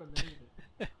got stuck underneath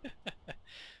it.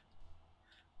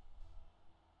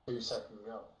 2 second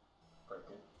goal. Pretty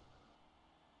good.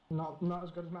 Not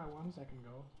as good as my 1 second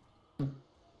goal.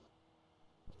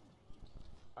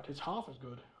 But it's half as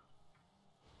good.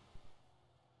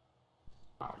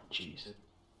 Oh, jeez.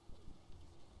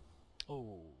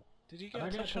 Oh, did you Did get I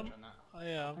a get a touch touch on? on that? Oh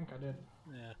yeah, I think I did.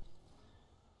 yeah.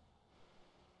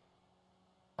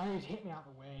 Oh, he's hit me out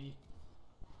of the way.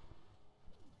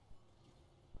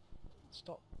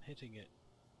 Stop hitting it.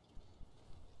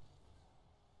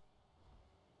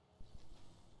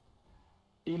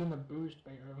 Stealing the boost,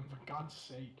 Beethoven, for God's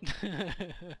sake.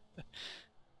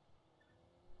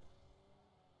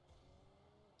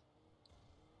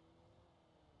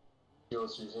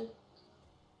 Yours, Susie.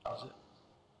 Is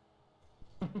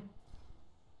it?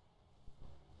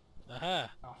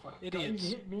 Aha! Oh, for Idiots. God, he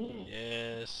hit me.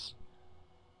 Yes.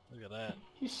 Look at that.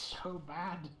 He's so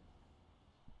bad.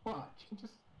 What? You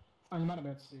just... Oh, you might have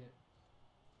been able to see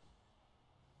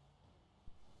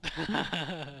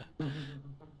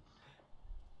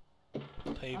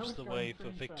it. Paves was the going way for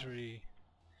pretty fast. victory.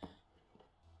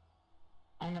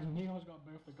 Hang on, Neil's got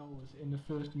both the goals in the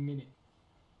first minute.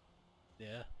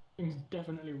 Yeah. Things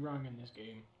definitely wrong in this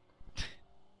game.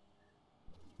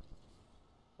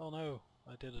 Oh no,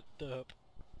 I did a derp.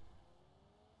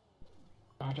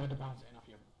 I tried to bounce it in off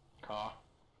your car.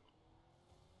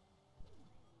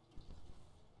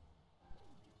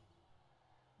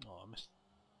 Oh, I missed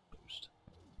the boost.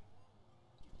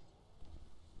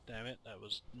 Damn it, that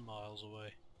was miles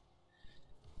away.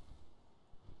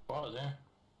 What was it?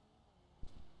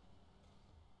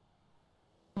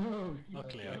 Oh, you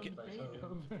Luckily, killed I get-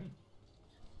 Beethoven.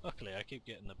 Luckily, I keep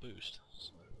getting the boost,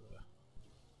 so...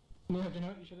 Neil, do you know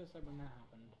what you should have said when that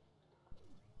happened?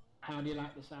 How do you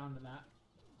like the sound of that?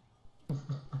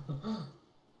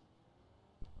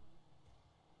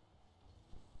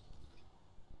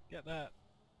 Get that!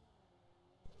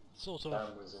 Sort of.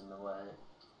 Dan was in the way.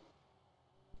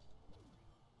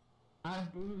 I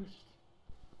boost.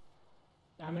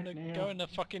 Damn it, Neil. Go in the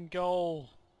fucking goal!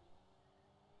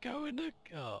 Go in the...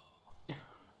 Oh.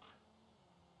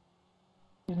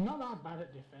 He's not that bad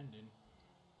at defending.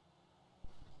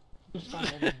 Just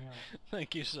like everything else.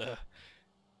 Thank you, sir.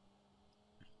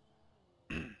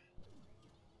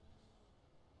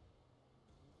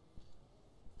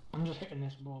 I'm just hitting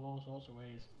this ball all sorts of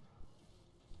ways.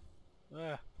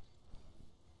 Ah.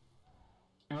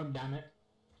 Oh, damn it.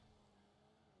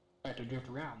 I had to drift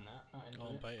around that, not into Go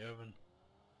on, it. Beethoven.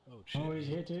 Oh shit. Always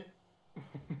hit it.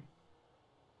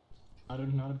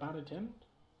 Not a bad attempt.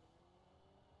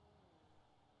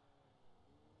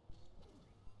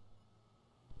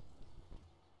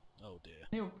 Oh dear.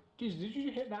 Neil, geez, did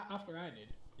you hit that after I did?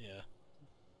 Yeah.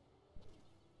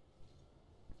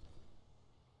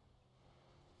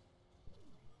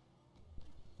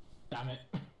 Damn it.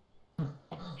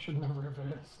 Shouldn't have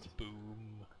reversed.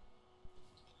 Boom.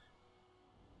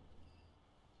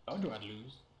 Oh, do I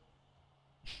lose?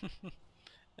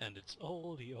 And it's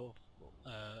all your...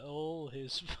 all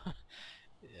his...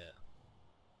 yeah.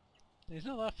 He's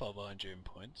not that far behind you in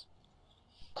points.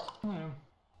 No.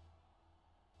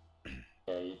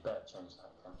 Yeah, you'd better change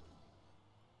that, Cam.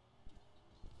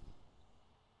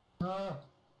 Ah!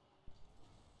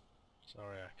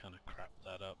 Sorry, I kind of crapped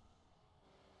that up.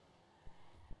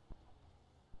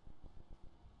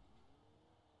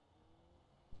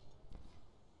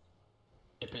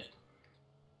 Dip it.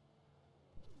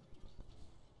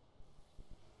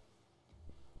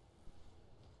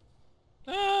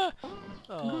 Ah!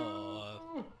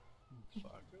 Oh,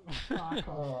 fuck. Oh, I can't see it.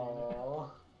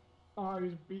 Oh. Oh, he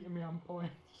was beating me on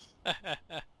points.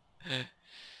 That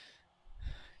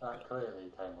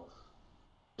clearly came off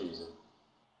easy.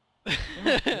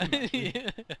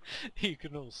 Yeah. You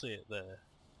can all see it there.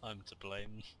 I'm to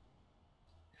blame.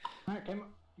 That came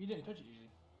up. You didn't touch it,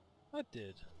 usually. I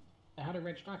did. It had a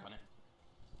red stripe on it.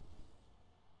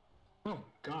 Oh,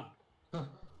 God.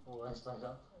 Always made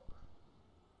up.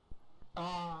 Oh,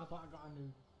 I thought I got a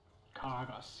new car. I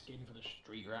got a skin for the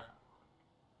street rat.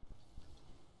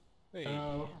 Hey.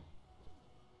 Oh.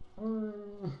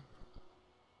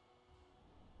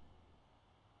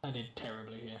 I did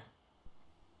terribly here.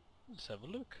 Let's have a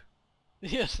look.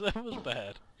 Yes, that was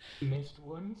bad. Missed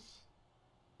once.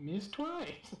 Missed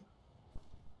twice.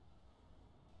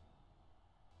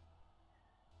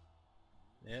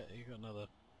 Yeah, you got another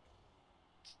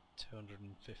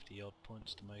 250 odd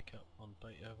points to make up on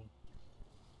Beethoven.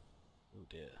 Oh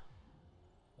dear.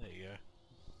 There you go.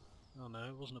 Oh no,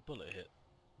 it wasn't a bullet hit.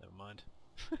 Never mind.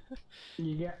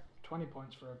 You get 20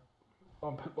 points for a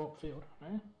upfield,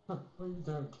 right? What are you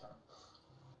doing, Cam?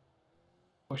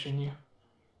 Pushing you.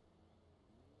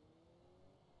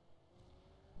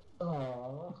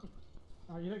 Oh.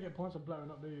 Oh, you don't get points for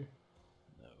blowing up, do you?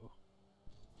 No,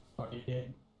 Thought you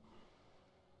did.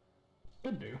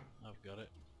 Could do. I've got it.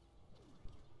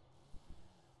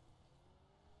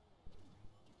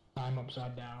 I'm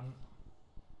upside down.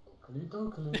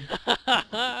 Dokily.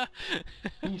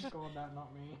 He scored that,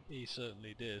 not me. He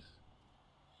certainly did.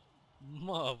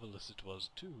 Marvellous it was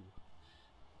too.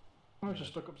 I was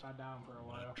just stuck upside down for a I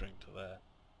want while. to drink to that.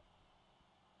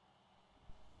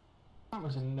 That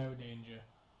was in no danger.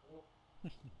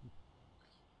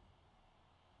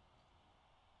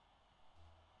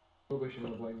 Probably shouldn't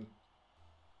have blamed.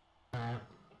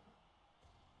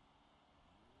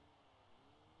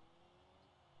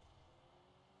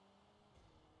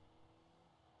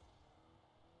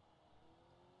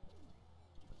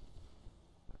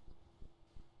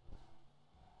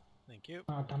 Thank you.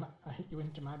 Oh damn it, I hit you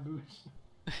into my boots.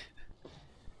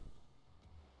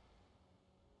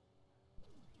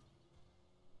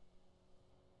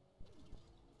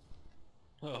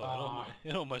 Oh,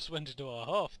 it almost went into our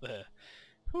half there.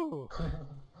 Whew.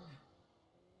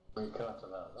 We can't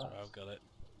allow So that. I've got it.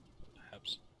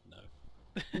 Perhaps no.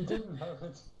 You didn't have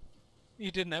it.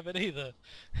 You didn't have it either.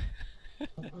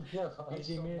 Yeah, but I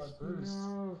Easy shot my miss. boost.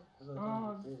 No. 'Cause I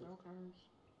Oh, didn't so close.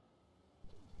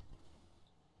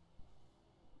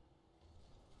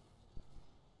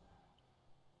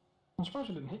 I'm surprised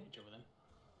we didn't hit each other then.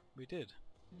 We did.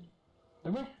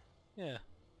 Did we? Yeah.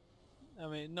 I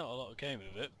mean, not a lot came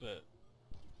of it, but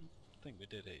I think we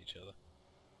did hit each other.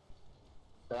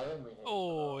 I think we hit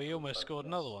Oh, each he other. almost scored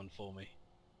another one for me.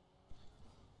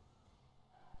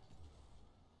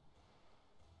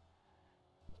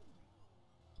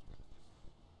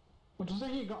 Well, to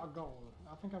say he got a goal,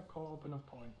 I think I've caught up enough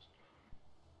points.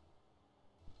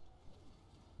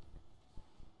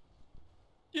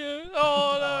 Yeah.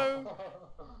 Oh no!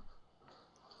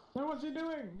 No, what's he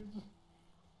doing?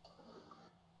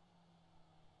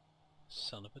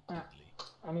 Son of a Ah. diddly.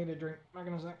 I need a drink. Back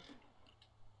in a sec.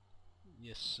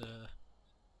 Yes, sir.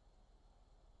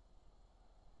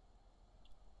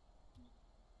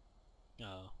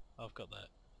 Oh, I've got that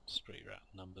street rat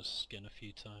numbers skin a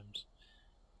few times.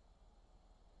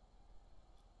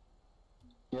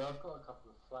 Yeah, I've got a couple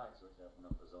of flags which have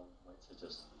numbers on, which are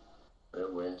just a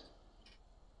bit weird.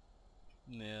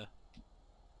 Yeah.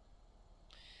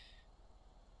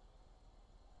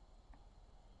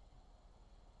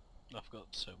 I've got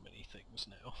so many things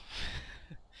now.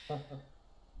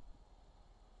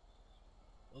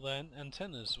 Although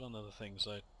antennas, one of the things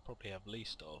I probably have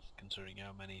least of, considering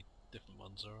how many different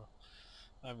ones there are.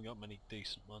 I haven't got many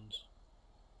decent ones.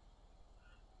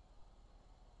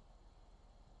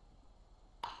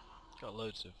 Got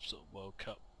loads of sort of World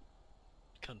Cup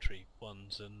country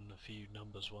ones and a few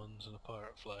numbers ones and a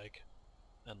pirate flag,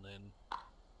 and then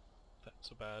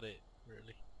that's about it,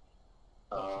 really.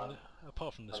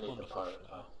 Apart from I this need the wonderful pirate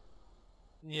flower. flag.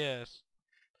 Yes.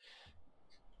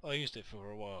 I used it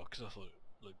for a while because I thought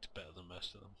it looked better than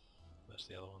most of them. Most of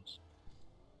the other ones.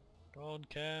 Go on,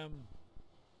 Cam!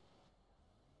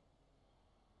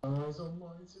 Eyes on my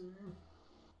team.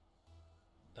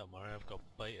 Don't worry, I've got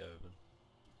Beethoven.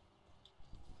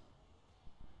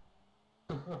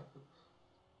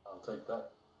 I'll take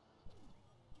that.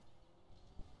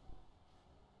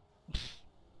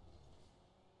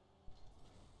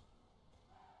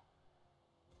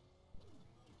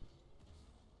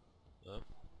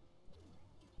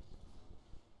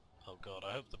 Oh god,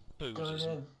 I hope the booze Going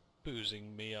isn't in.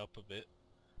 boozing me up a bit.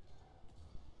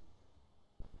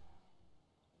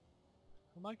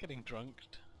 Am I getting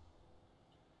drunked?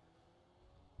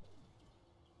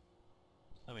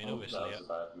 I mean, obviously, That was a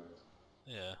bad move.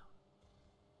 yeah.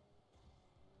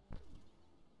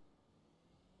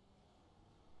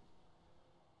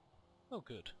 Oh,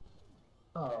 good.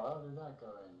 Oh, how did that go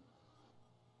in?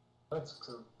 That's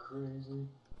so crazy.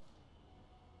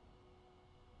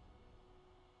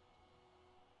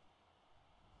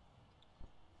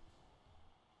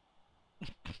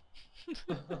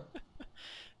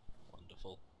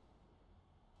 Wonderful.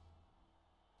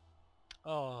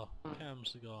 Oh,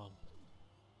 Cam's gone.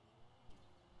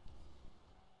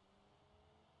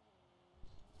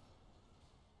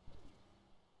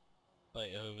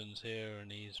 Beethoven's here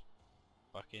and he's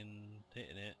fucking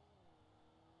hitting it.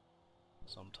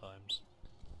 Sometimes.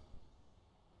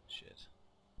 Shit.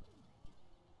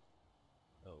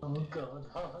 Oh dear. god,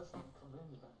 how has that come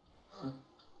in yet?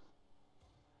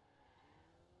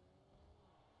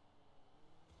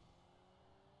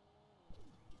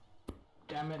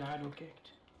 Damn it, idle kicked.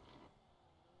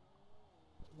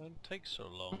 Don't take so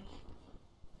long.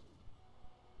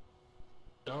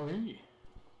 Sorry.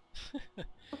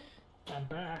 I'm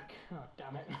back. Oh,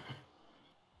 damn it.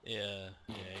 Yeah,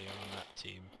 you're on that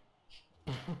team.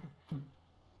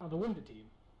 Oh, the Wonder Team.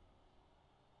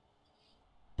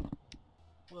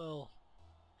 Well,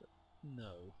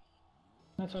 no.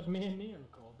 That's what me and Neil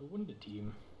called the Wonder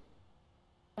Team.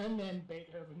 And then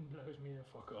Beethoven blows me the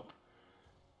fuck up.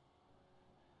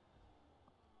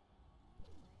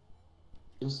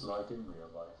 Just like in real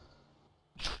life.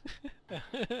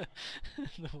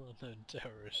 The well-known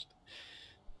terrorist.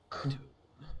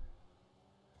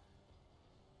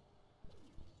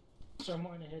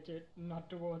 Someone hit it, not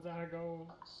towards our goal.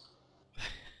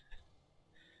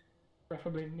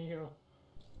 Preferably Neil.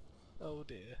 Oh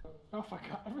dear. Oh fuck,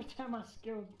 every time I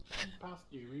skill past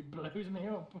you, he blows me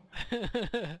up.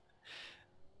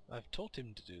 I've taught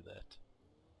him to do that.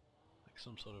 Like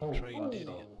some sort of trained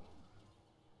idiot.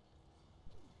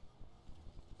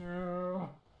 No.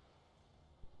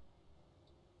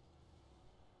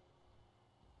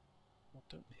 Well,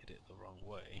 don't hit it the wrong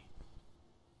way.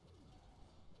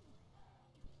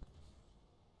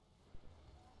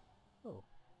 Oh,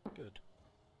 good.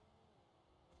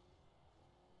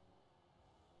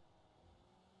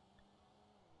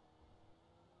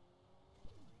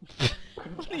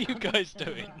 What are you guys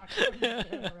doing? I couldn't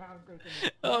turn around quick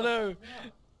enough. Oh no!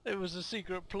 It was a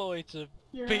secret ploy to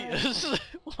You're beat right. us.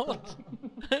 What?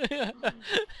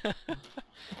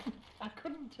 I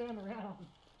couldn't turn around.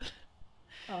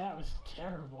 Oh, that was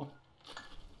terrible.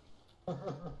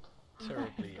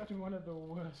 Terribly. That's one of the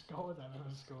worst goals I've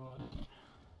ever scored.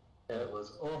 It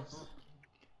was awesome.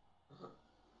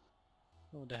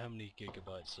 I wonder how many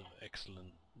gigabytes of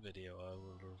excellent video I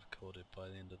will have recorded by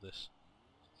the end of this.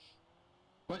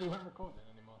 But you weren't recording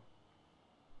anymore.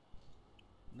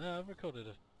 No, I've recorded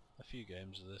a few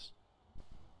games of this.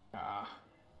 Ah.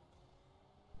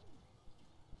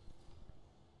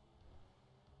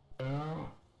 Oh.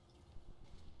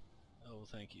 Oh,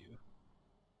 thank you.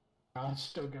 Oh, it's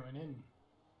still going in.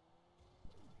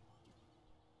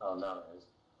 Oh, now it is.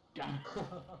 Damn.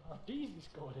 Easy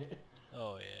scored it.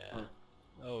 Oh yeah.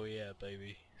 Oh yeah,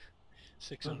 baby.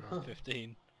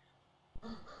 615.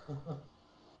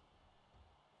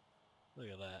 Look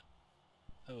at that.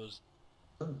 That was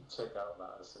Check out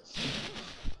that assist.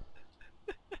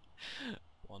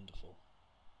 wonderful.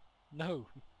 No,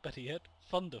 better yet,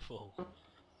 thunderful.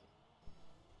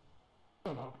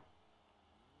 Shut up.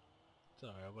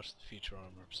 Sorry, I watched the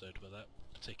Futurama episode where that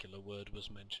particular word was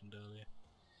mentioned earlier.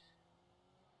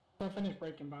 I finished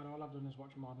Breaking Bad, all I've done is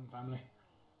watch Modern Family.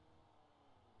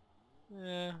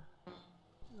 Yeah,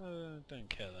 don't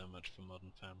care that much for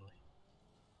Modern Family.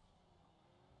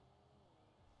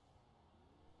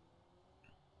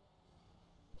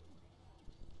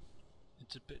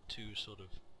 It's a bit too sort of,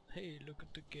 hey, look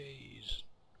at the gays.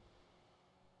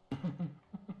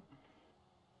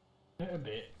 A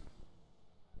bit.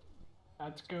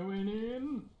 That's going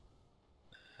in.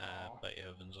 Oh.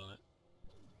 Beethoven's on it.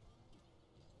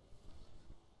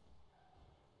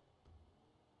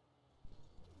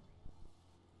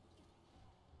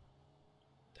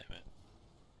 Damn it.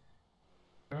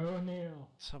 Oh, Neil.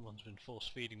 Someone's been force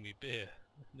feeding me beer,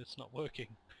 and it's not working.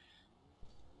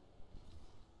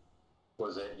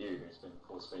 Was it you who's been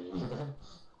force feeding you?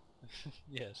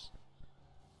 Yes.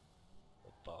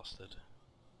 That bastard.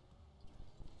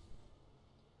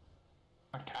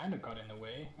 I kinda got in the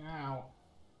way. Ow.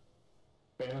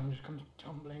 Balaam just comes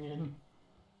tumbling in.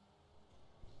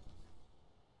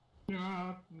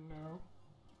 No, no.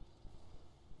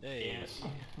 Hey. Yes.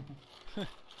 I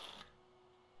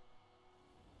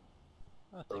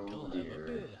think Oh I'll have dear. a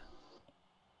beer.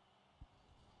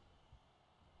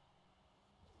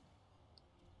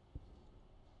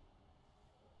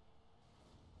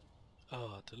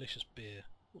 Oh, delicious beer.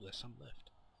 Oh, there's some left.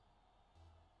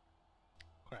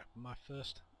 Crap, my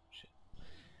first? Shit.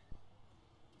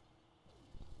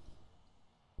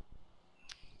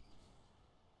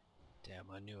 Damn,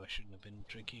 I knew I shouldn't have been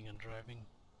drinking and driving.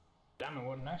 Damn it,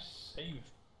 what a nice save.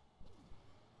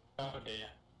 Oh dear.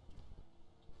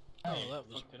 Oh, Hey, that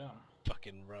was fucked it up.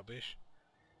 fucking rubbish.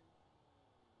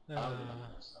 How did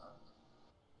I miss that?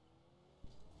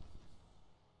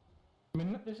 I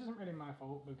mean, this isn't really my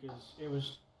fault because it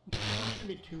was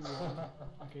maybe 2-1,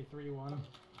 okay, 3-1.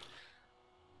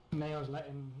 Nail's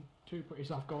letting two pretty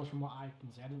soft goals from what I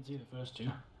can see. I didn't see the first two.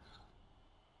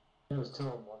 It was 2-1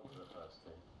 for the first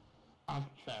two. Oh,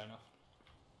 fair enough.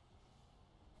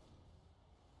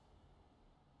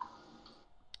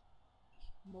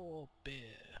 More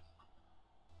beer.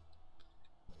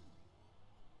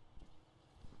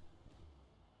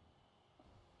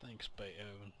 Thanks,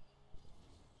 Beethoven.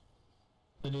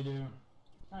 What did he do?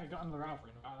 Oh, he got another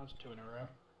Alfred. Wow, that's 2 in a row.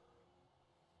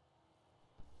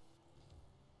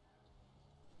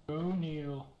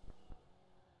 O'Neil.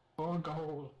 For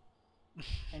goal.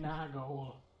 In our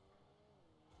goal.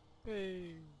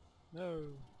 Hey, no.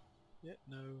 Yet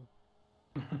no.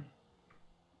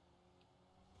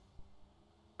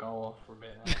 Go off for a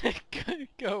bit.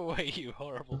 Go away, you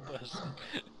horrible person.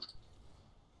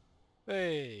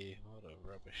 Hey, what a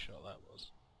rubbish shot that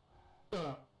was.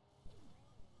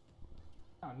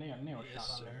 Oh, Neil Yes, shot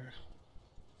on sir.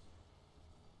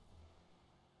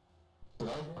 Did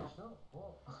I get a shot?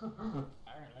 What?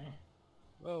 Apparently.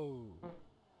 Whoa.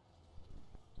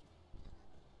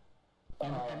 I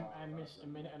missed a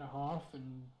minute and a half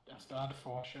and I still had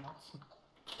 4 shots.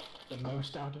 The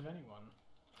most out of anyone.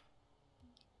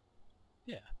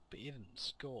 Yeah, but you didn't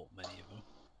score many of them.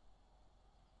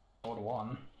 Scored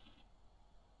 1.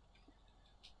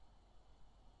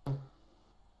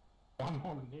 One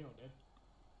more than Neil did.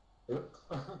 Yep.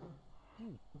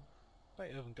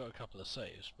 Beethoven got a couple of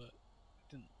saves, but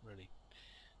didn't really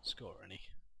score any.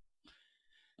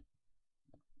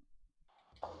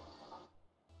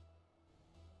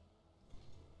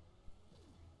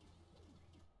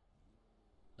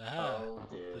 Aha! Oh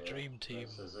dear. The dream team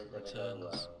This isn't gonna go returns.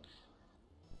 well.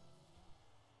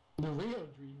 The real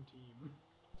dream team.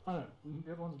 Oh no,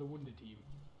 the other one's the Wonder team.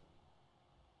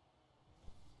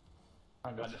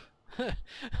 I got it.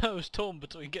 I was torn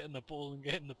between getting the ball and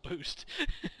getting the boost.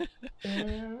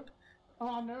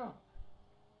 Oh no.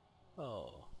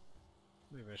 Oh,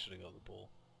 maybe I should have got the ball.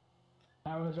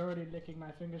 I was already licking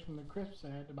my fingers from the crisps I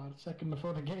had about a second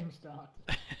before the game started.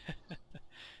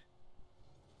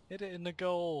 Hit it in the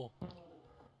goal.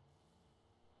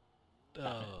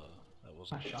 Oh, that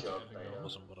wasn't Good job, that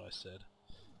wasn't what I said.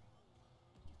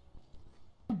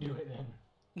 Do it then.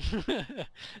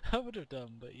 I would have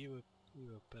done, but you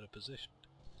were better positioned.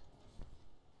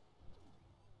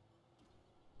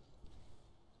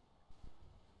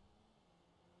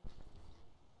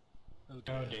 Oh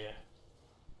dear. Oh dear.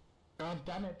 God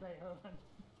damn it, Beethoven.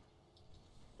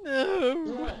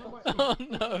 No! Oh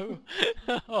no!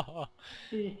 Oh.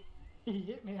 He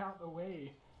hit me out the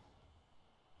way.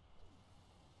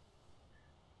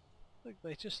 Look,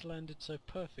 they just landed so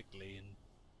perfectly and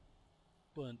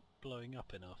weren't blowing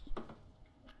up enough.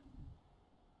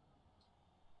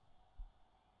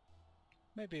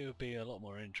 Maybe it would be a lot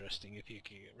more interesting if you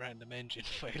could get random engine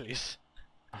failures.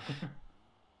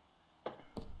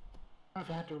 I've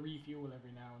had to refuel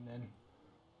every now and then.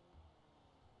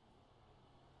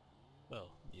 Well,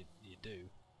 you do.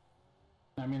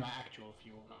 I mean like actual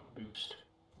fuel, not boost.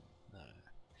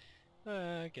 No.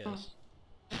 I guess.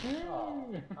 Oh,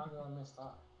 how did I miss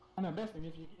that? I know, best thing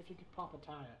if you could pop a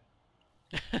tyre.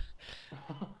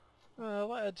 Well,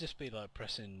 that'd just be like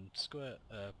pressing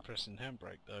pressing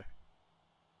handbrake though.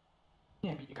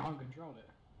 Yeah, but you can't control it.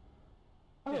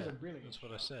 Oh, that's a brilliant that's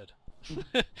what I shot.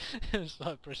 said. It's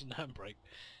like pressing handbrake.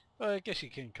 Well, I guess you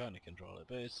can kind of control it,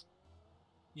 but it's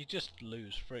you just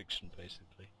lose friction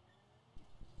basically.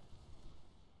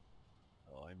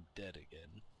 Oh, I'm dead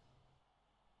again.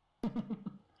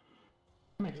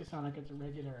 Makes it sound like it's a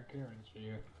regular occurrence for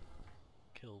you.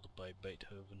 Killed by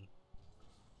Beethoven.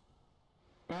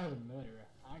 I was a murderer.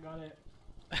 I got it.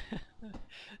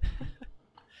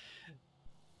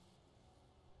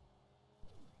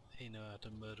 He know how to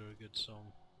murder a good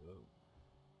song.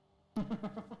 Whoa.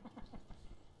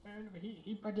 And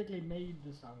he practically made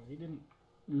the song. He didn't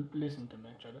listen to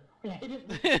much of it. Yeah, he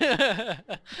didn't.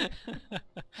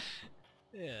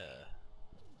 Yeah,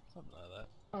 something like that.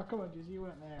 Oh come on, Jizzy, you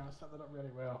weren't there. I set that up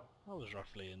really well. I was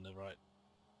roughly in the right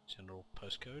general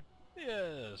postcode.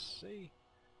 Yes, see?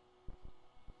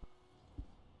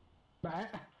 But I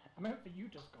meant for you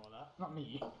to score that, not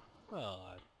me. Well,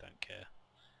 I don't care.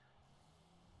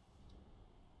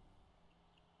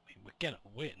 I mean, we're gonna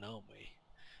win, aren't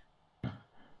we?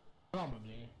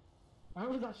 Probably. Why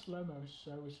was that slow-mo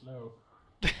so slow?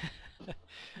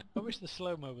 I wish the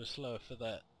slow-mo was slower for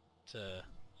that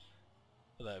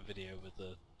video with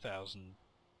the 1,000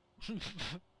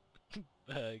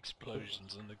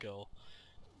 explosions in the goal.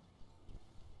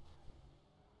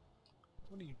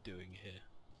 What are you doing here?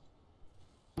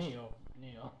 Neil.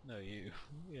 No, you.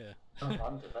 Yeah.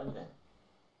 I'm defending.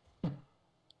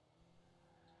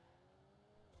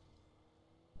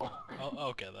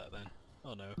 I'll get that then.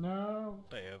 Oh no. No.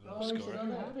 Beethoven Oh, will you score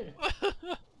don't it. have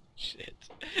it. Shit.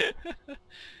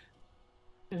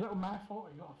 Is that my fault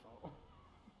or your fault?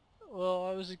 Well,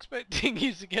 I was expecting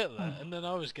you to get that, and then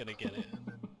I was gonna get it, and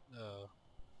then... Oh.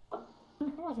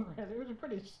 It wasn't really. It was a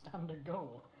pretty standard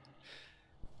goal.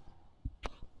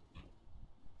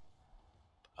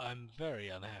 I'm very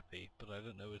unhappy, but I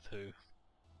don't know with who.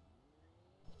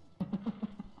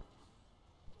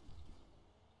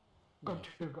 Got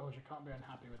 2 goals. You can't be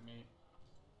unhappy with me.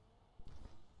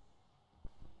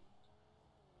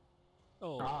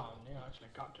 Oh. Oh, Neil actually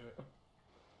got to it.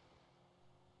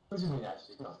 What do you mean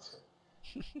actually got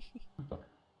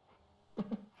it?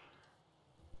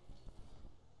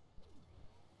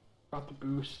 Got the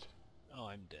boost. Oh,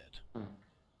 I'm dead.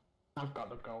 I've got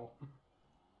the goal.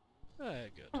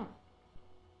 Good.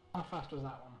 How fast was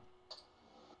that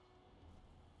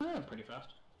one? Pretty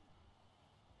fast.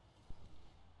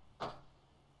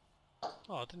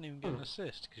 Oh, I didn't even get an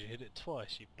assist because you hit it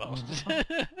twice, you bastard.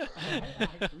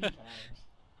 Like 3 times.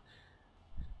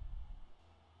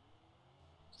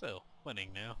 Still,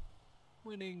 winning now.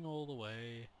 Winning all the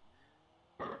way.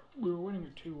 We were winning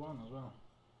at 2-1 as well.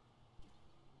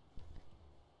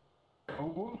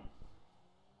 Oh.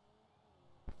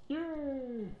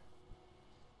 Yay!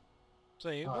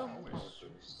 See, Oh, when,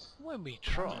 boost. when we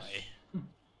try...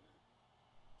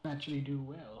 Actually do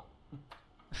well.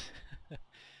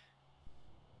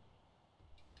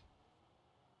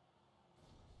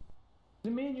 Was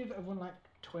it me and you that have won like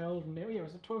 12-0? Yeah,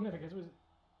 was it 12-0? Because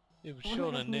It was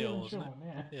Sean and Neil, wasn't it?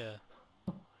 Yeah.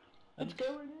 Yeah. It's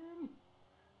going in!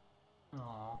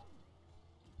 Aww.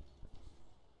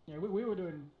 Yeah, we were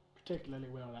doing particularly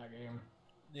well that game.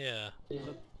 Yeah. Yeah.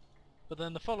 But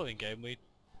then the following game we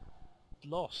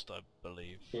lost, I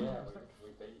believe. Yeah, it's like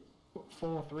we beat you.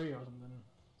 4-3 or something.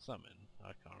 Something. I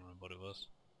can't remember what it was.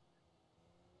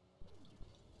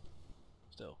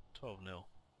 Still, 12-0.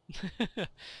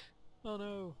 Oh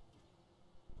no!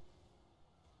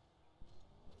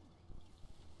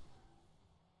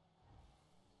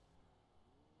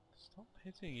 Stop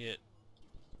hitting it.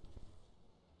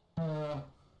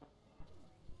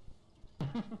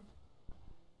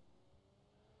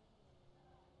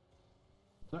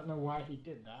 Don't know why he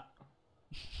did that.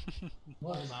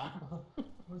 What?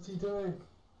 What's he doing?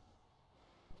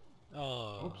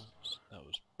 Oh, Oops. that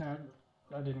was... No,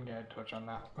 I didn't get a touch on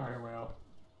that very well.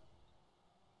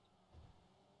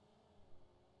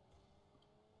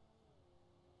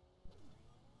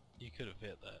 You could have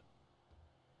hit that.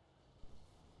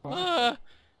 Well, Ah!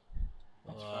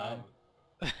 That's Wow.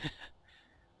 fine.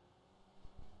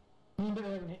 Me and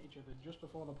Dave hit each other just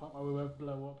before the point where we were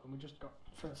blow up, and we just got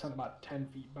sent about 10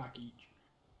 feet back each.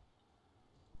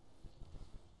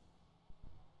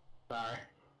 Sorry.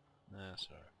 Nah,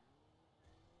 sorry.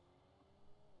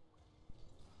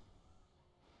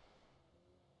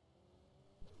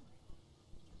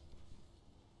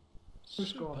 Who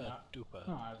scored Super that? duper.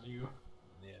 Oh, it was you.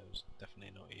 Yeah, it was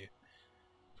definitely not you.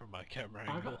 From my camera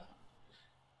I angle. got...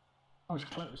 I was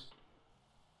close.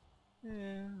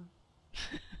 Yeah.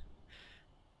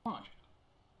 Watch.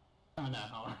 Oh no,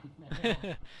 no.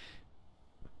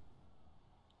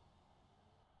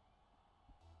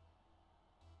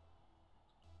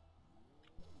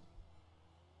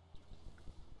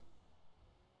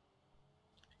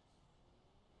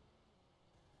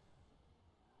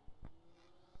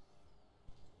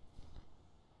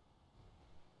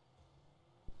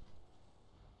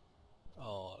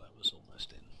 Oh, that was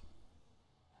almost in.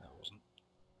 That wasn't.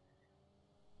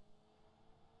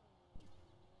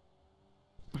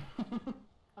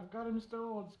 I've got him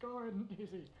stalled, scoring,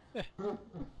 easy.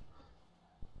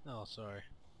 Oh, sorry.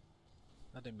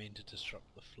 I didn't mean to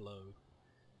disrupt the flow.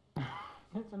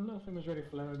 Nothing was really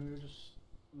flowing, we were just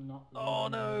not... Oh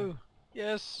no!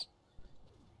 Yes!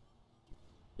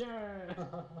 Yeah!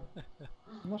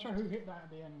 I'm not sure who hit that at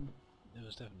the end. It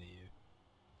was definitely you.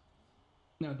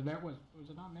 No, the bet was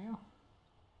it not Neil?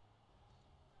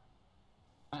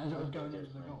 As it was going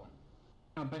into the goal.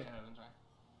 Oh, Beethoven's right.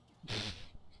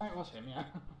 It was him, yeah.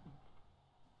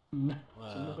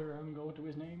 It's another own goal to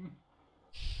his name.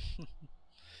 It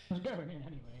was going in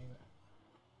anyway, but...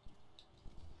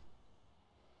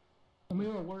 And we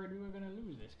were worried we were going to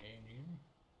lose this game, do you think?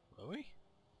 Were we?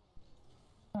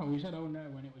 Oh, we said oh no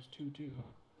when it was 2-2.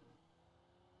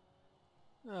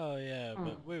 Oh yeah,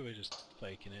 but we were just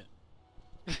faking it.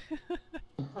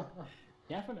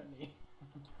 Definitely.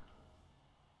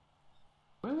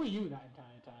 Where were you that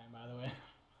entire time, by the way?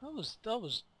 I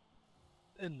was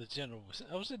in the general...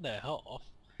 I was in their half.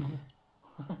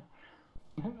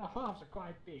 The halves are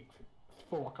quite big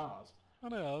for 4 cars. I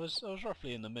know, I was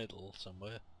roughly in the middle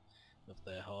somewhere of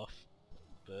their half,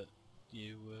 but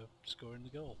you were scoring the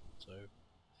goal, so...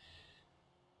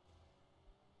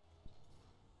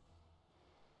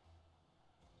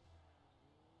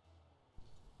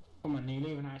 Come on, Neil,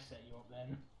 even I set you up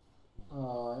then.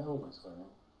 Oh, I almost went in.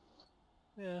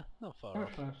 Yeah, not far That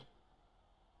off. was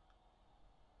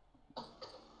close.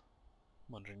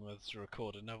 Wondering whether to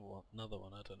record another one.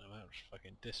 I don't know how much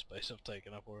fucking disk space I've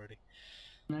taken up already.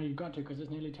 No, you've got to, because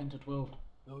it's nearly 10 to 12.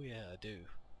 Oh yeah, I do.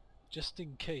 Just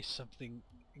in case something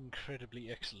incredibly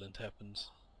excellent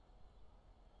happens.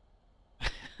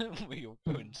 We all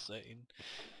go insane.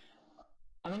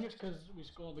 I think it's because we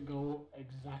scored the goal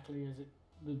exactly as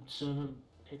the server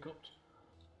hiccuped.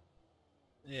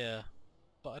 Yeah,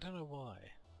 but I don't know why.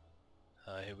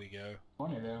 Here we go.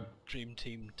 Funny though. Dream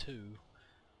Team 2.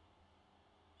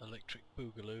 Electric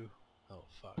Boogaloo. Oh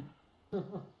fuck.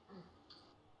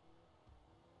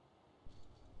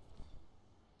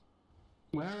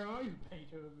 Where are you,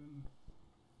 Beethoven?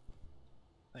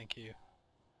 Thank you.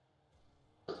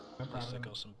 No At least I problem.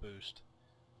 got some boost.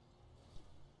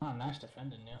 Oh, nice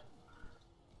defending, yeah.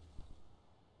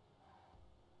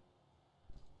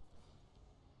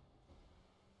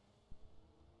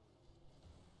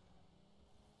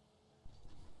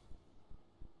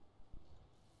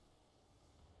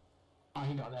 Oh,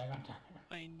 he got there, got there.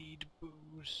 I need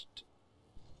boost.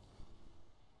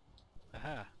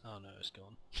 Aha! Oh no, it's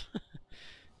gone.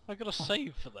 I got a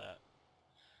save for that.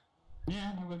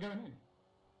 Yeah, no, we're going in.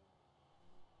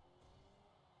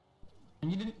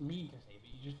 And you didn't mean to save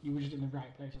it, you were just in the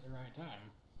right place at the right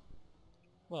time.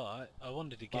 Well, I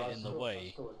wanted to get in the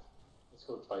way. I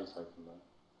scored Beethoven though.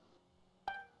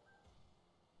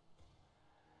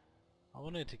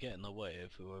 wanted to get in the way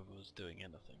of whoever was doing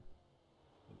anything.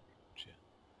 Oh, shit.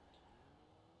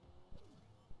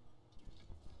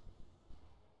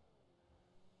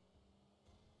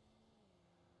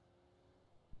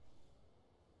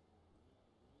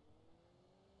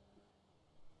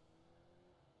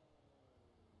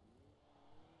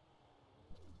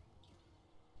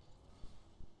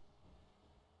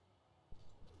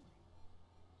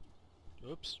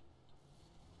 Oops.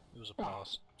 It was a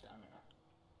pass. Damn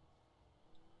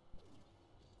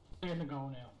it. In the goal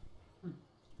now.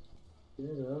 Get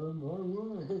out of my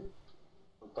way.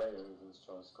 Beethoven's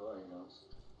trying to score, he knows.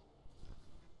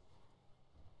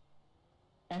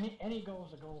 Any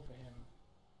goal's a goal for him.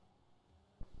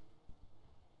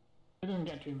 He doesn't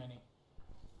get too many.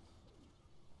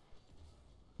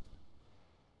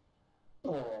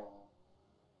 Oh.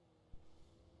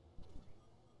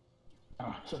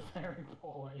 Oh, it's a very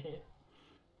poor hit.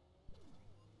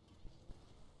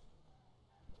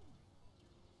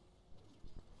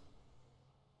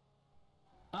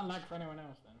 Not like for anyone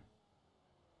else then.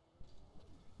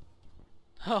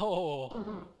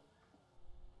 Oh!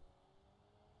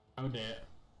 Oh dear.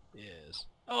 Yes.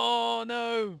 Oh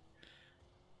no!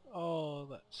 Oh,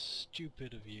 that's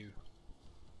stupid of you.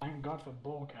 Thank God for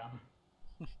ball cam.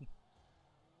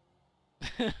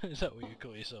 Is that what you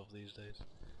call yourself these days?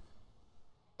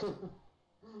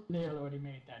 Neil already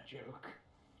made that joke.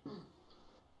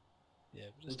 Yeah,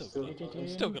 but it's Still-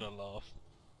 still gonna laugh.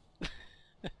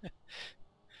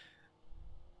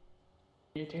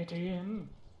 Hit it in.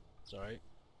 Sorry.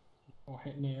 Or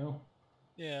hit Neil.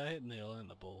 Yeah, I hit Neil and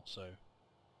the ball, so...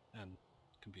 And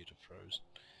computer froze.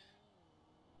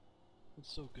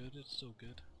 It's still good, it's still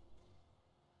good.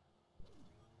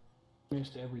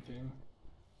 Missed everything.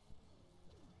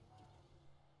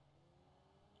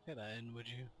 Hit that in, would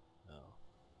you? No.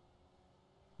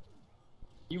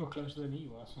 You were closer than he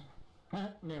was.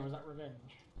 Neil, was that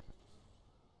revenge?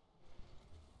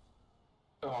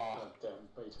 Oh, God damn,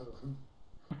 Beethoven.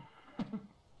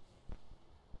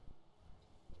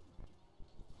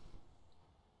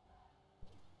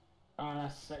 Oh,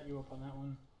 that set you up on that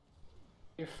one.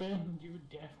 Defend, you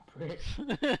deaf prick.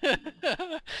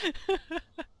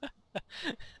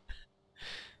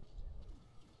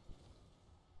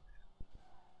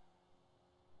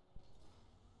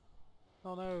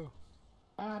 Oh no.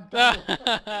 Ah, damn it.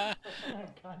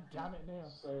 God damn it,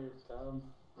 Neil. Save, damn.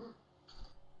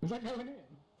 Is that going in?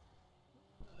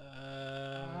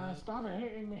 Stop it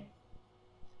hitting me.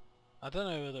 I don't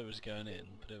know whether it was going in,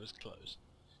 but it was close.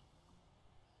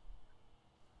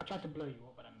 I tried to blow you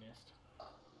up, but I missed.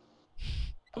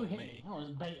 Who Got hit me. me? That was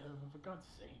Beethoven, for God's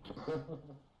sake.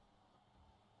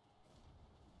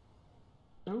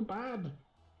 So bad.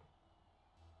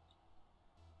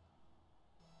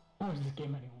 How is this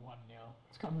game only 1-0?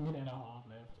 It's got a minute and a half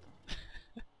left.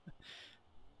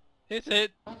 Hit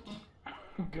it!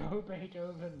 Go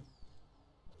Beethoven.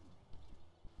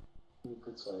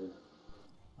 Good save.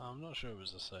 I'm not sure it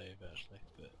was a save actually,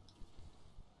 but...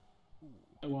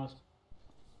 It was.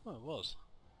 Oh, it was.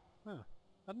 Oh,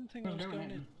 I didn't think It it was was going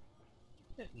going in.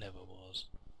 in. It never was.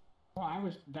 Well, I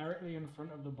was directly in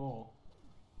front of the ball.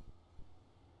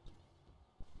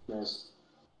 Yes.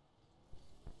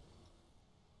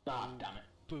 Ah, damn it.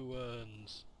 Boo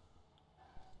earns.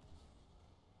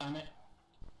 Damn it.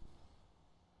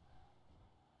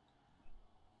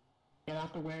 Get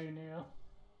out the way, Neil.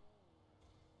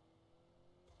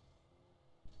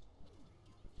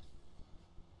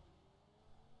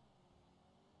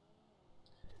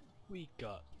 We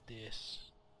got this.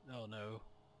 Oh no.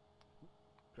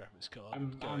 Graphics card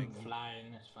I'm going.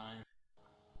 flying, it's fine.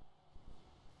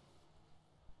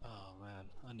 Oh man,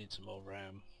 I need some more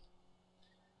RAM.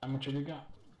 How much have you got?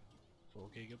 4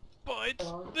 gigabytes.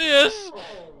 Oh. Yes! Oh,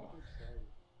 good save.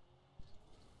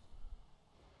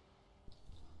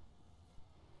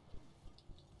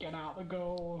 Get out the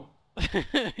goal.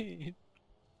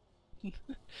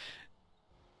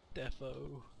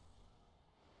 Defo.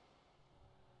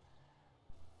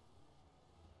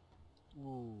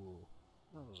 Ooh,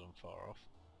 that wasn't far off.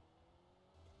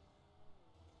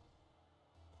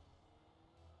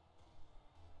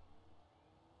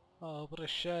 Oh, what a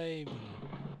shame.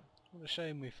 What a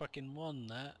shame we fucking won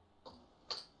that.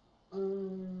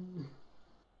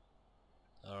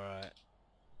 Alright.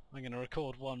 I'm gonna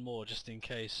record one more just in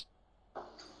case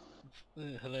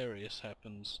hilarious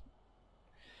happens.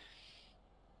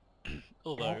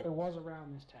 Although, It was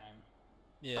around this time.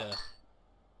 yeah.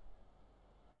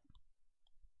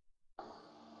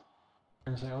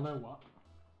 I'm gonna say, although what?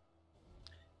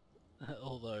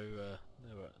 Although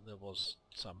there was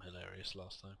some hilarious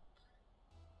last time.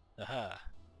 Aha!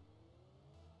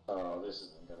 Oh, this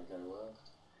isn't going to go well.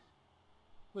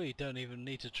 We don't even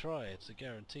need to try, it's a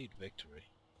guaranteed victory.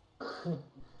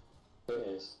 It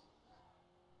is.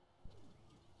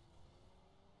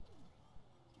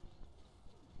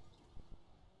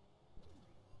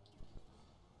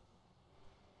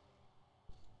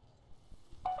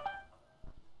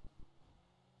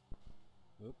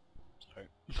 Oop, sorry.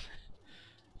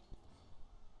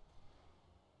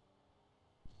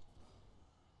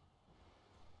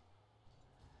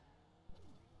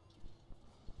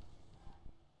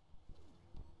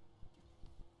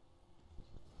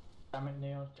 Damn it,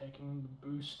 Neil's taking the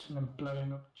boost and then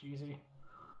blowing up Jeezy.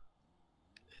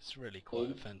 It's really quite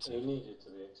He offensive. needed to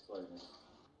be exploded.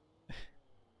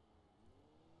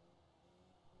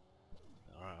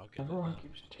 Alright, I'll give Everyone it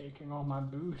keeps taking all my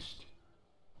boost.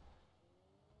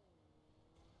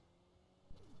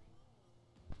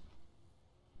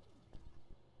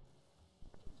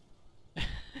 that.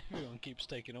 Everyone keeps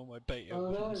taking all my bait Oh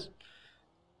opens.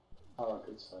 no! Oh,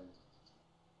 good save.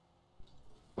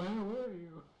 Where were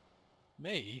you?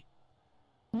 Me?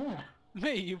 Yeah.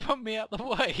 Me? You bumped me out the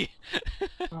way!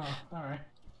 Oh, alright.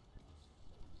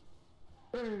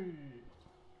 Hey!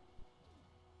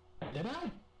 Did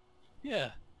I?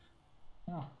 Yeah.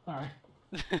 Oh, alright.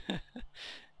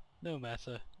 No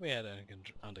matter, we had it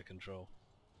under control.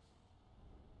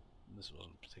 This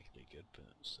wasn't particularly good, but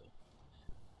still.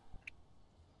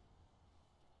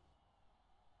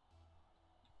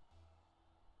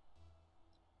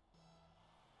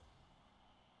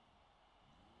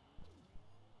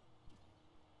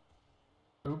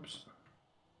 Oops.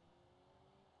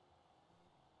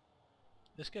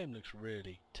 This game looks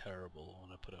really terrible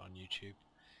when I put it on YouTube.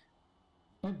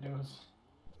 It does.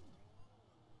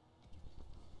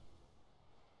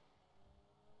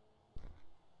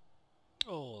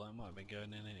 Oh, that might have been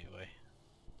going in anyway.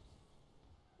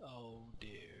 Oh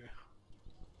dear.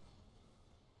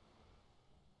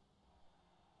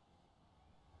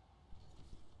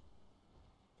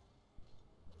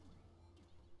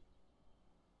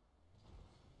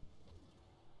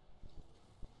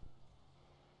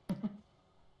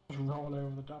 Just roll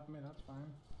over the top of me, that's fine.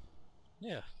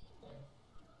 Yeah.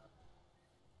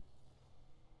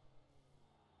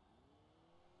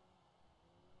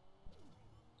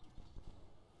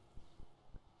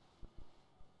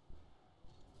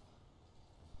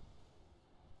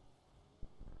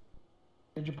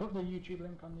 Did you put the YouTube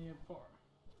link on the forum?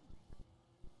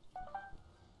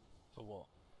 For what?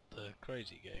 The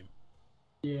crazy game?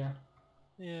 Yeah.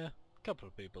 Yeah, a couple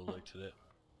of people looked at it,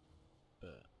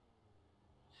 but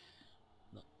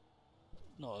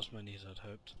not as many as I'd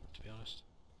hoped, to be honest.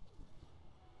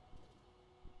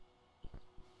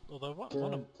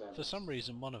 Although for some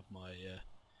reason one of my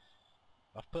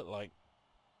I've put like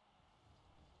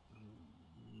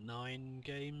 9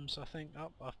 games I think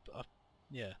up.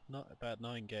 Yeah, not about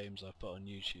 9 games I've put on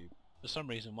YouTube. For some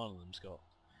reason one of them's got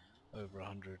over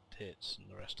 100 hits and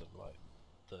the rest have like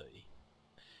 30.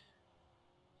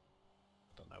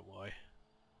 Don't know why.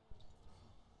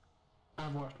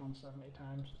 I've watched one 70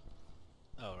 times.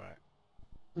 Oh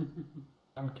right.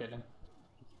 I'm kidding.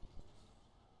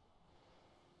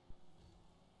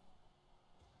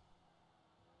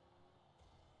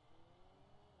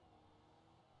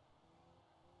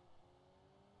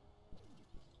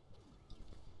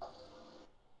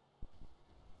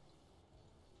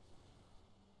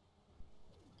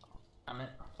 Damn it.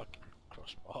 Fucking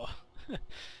crossbar.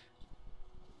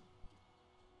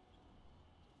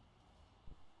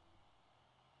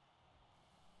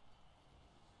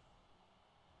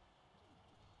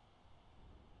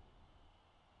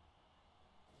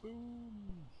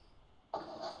 Boom.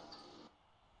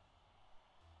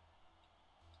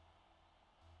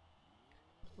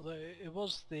 Although it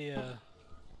was the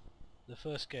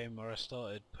first game where I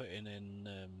started putting in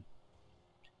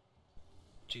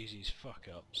Jeezy's fuck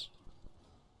ups,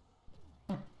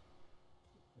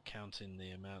 counting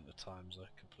the amount of times I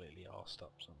completely arsed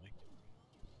up something.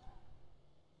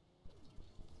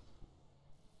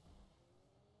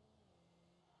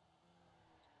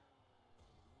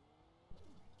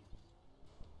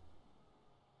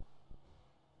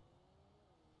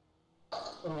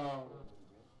 Oh.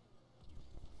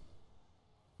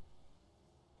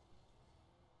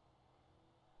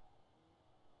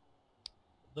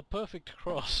 The perfect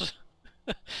cross.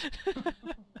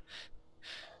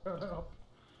 Shut up.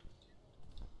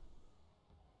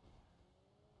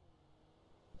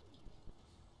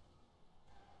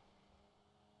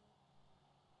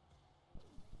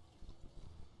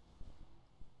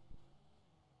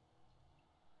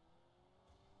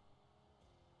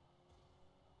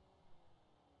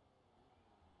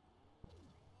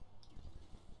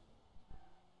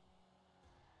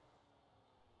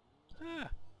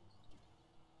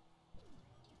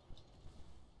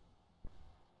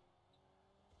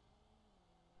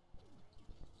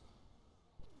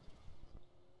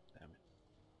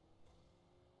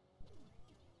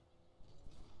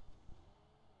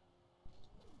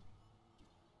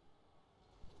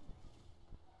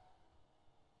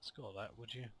 Score that,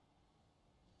 would you?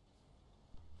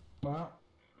 Well,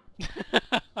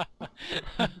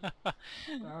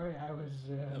 sorry, I was,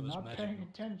 That was not magical. paying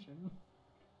attention.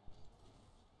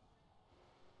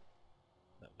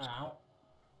 That was Ow.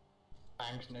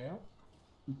 Thanks, Neil.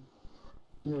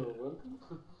 You're welcome.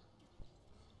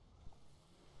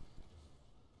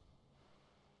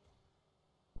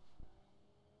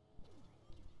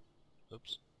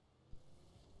 Oops.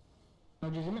 No,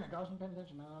 just a minute, I wasn't paying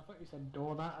attention, man. I thought you said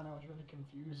door that, and I was really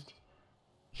confused.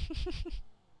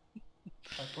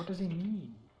 Like, what does he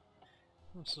mean?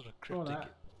 What sort of Door cryptic...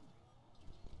 that.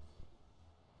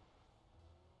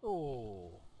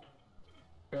 Oh!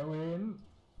 Go in.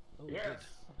 Oh, Yes!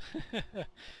 good.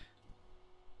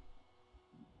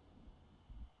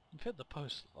 You've hit the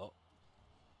post a lot.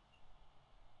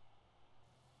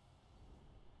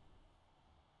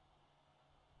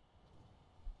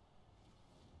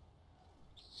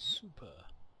 Super.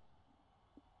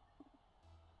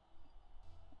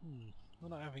 We're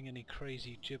not having any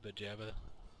crazy jibber jabber.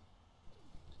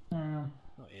 Yeah.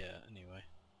 Not yet, anyway.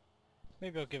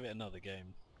 Maybe I'll give it another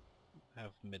game.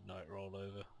 Have midnight roll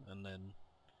over and then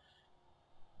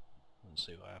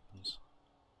see what happens.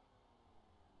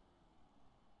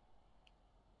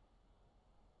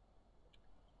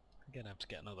 I'm gonna have to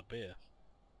get another beer.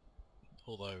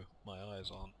 Although my eyes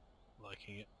aren't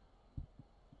liking it.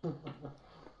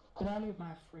 Did I leave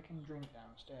my freaking drink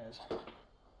downstairs?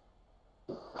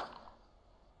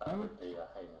 That would be a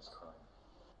heinous crime.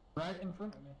 Right in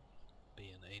front of me. Be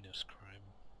an anus crime.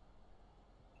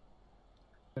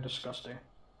 They're disgusting.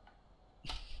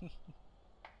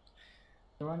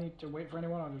 Do I need to wait for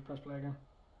anyone or just press play again?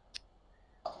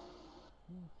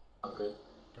 I'm good.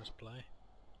 Press play.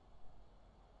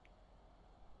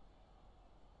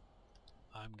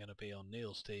 I'm gonna be on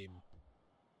Neil's team.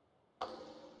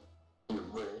 You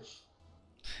wish.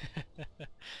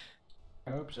 I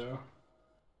hope so.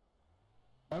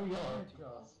 Oh yeah. Oh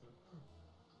god.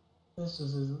 This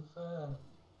just isn't fair.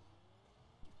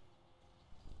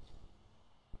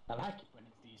 I like it when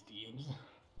it's these teams.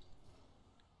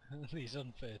 These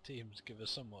unfair teams give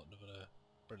us somewhat of a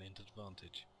brilliant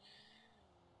advantage.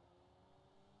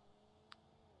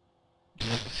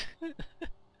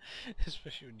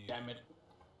 Especially when you... Damn it.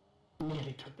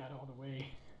 Nearly took that all the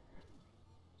way.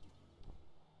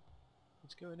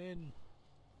 It's going in.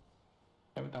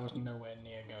 That was nowhere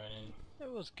near going in.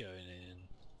 It was going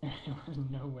in. It was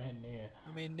nowhere near.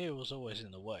 I mean, Neil was always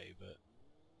in the way, but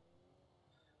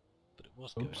it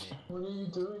was going Oops. in. What are you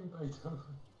doing, Beethoven?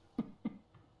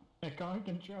 I can't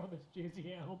control this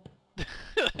juicy help.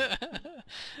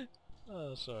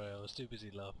 Oh, sorry, I was too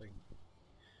busy laughing.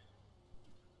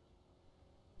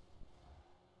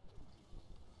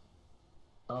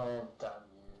 Oh, damn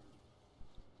you.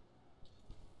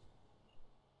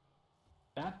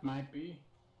 That might be.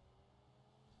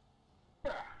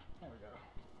 Ah, there we go.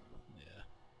 Yeah.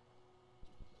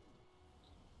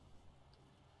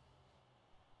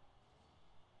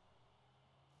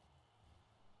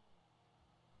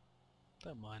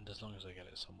 Don't mind as long as I get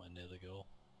it somewhere near the goal.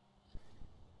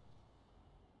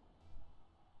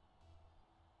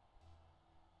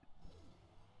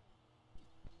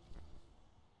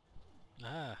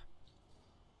 Ah.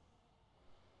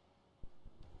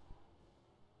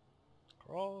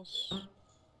 Cross.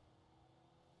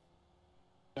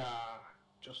 Ah,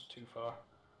 just too far.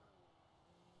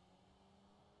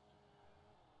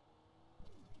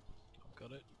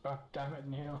 Got it. God damn it,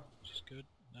 Neil. Which is good.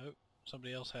 No,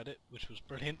 somebody else had it, which was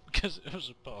brilliant because it was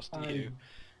a pass to you.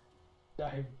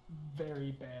 I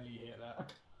very barely hit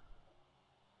that.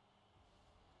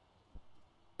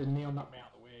 Did Neil knock me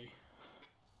out of the way?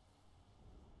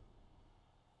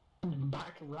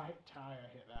 Back right tire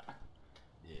hit that.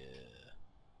 Yeah.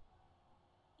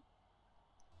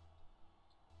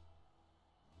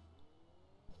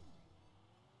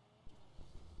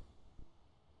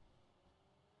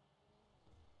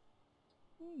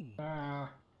 Ah.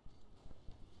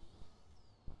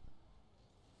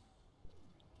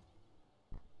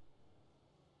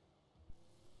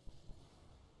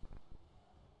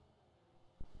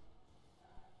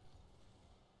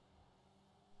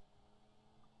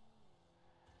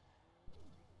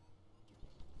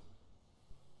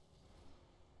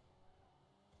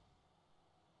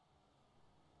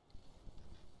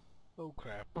 Oh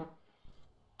crap.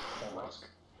 Almost.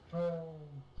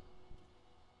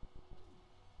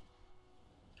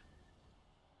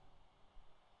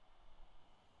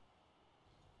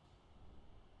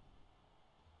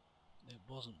 It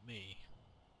wasn't me.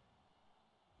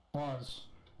 Was.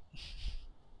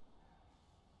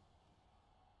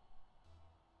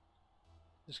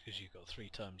 Just because you got 3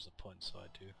 times the points I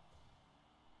do.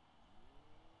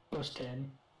 plus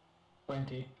 10,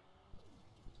 20.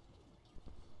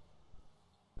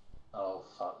 Oh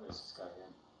fuck, this is going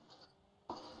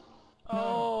in.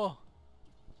 Oh!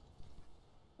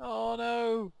 Oh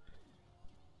no!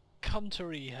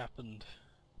 Cuntery happened.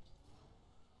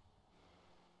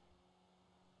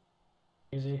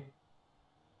 Easy.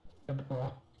 Get the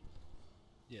ball.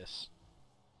 Yes.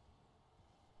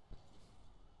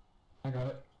 I got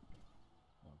it.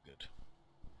 Oh good.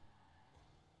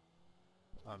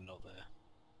 I'm not there.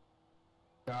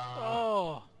 Ah.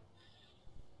 Oh!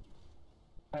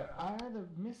 I either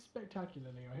missed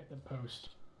spectacularly or hit the post.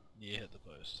 You hit the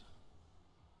post.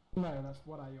 No, that's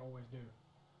what I always do.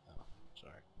 Oh,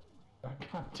 sorry.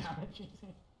 God damn it,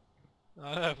 GC.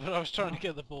 I know, but I was trying to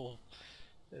get the ball.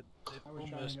 It I was trying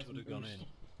to almost get would have some gone boost. in.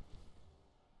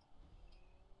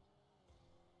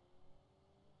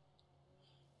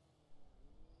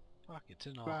 Fuck, it's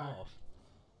in our Right. half.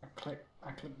 I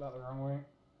clicked that the wrong way.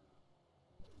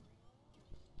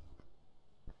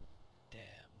 Damn.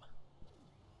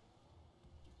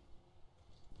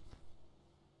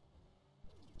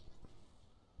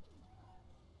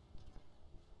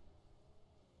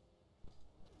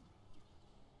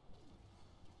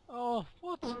 Oh,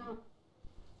 what?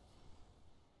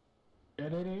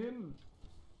 Get it in!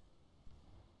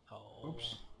 Oh.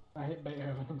 Oops. I hit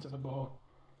Beethoven into the ball.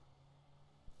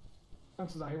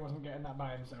 Chances are he wasn't getting that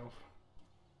by himself.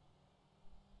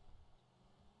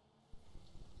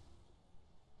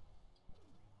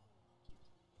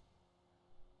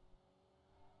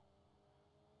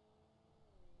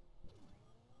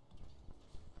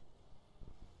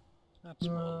 That's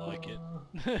more like it.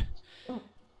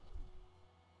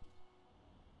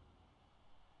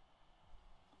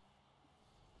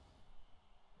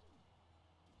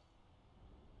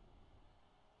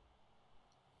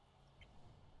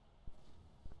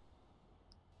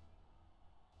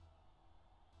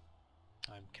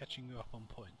 I'm catching you up on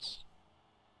points.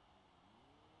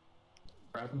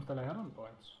 I'm still ahead on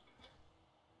points.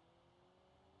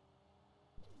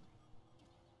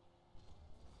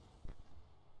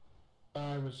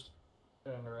 I was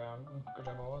turned around, good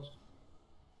job I was.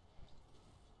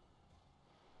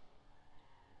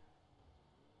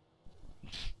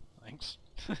 Thanks.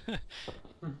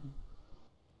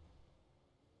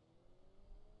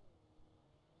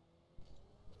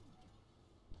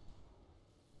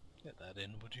 Get that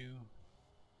in, would you?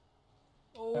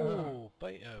 Oh,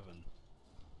 Beethoven.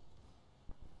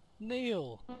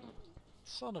 Neil!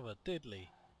 Son of a diddly.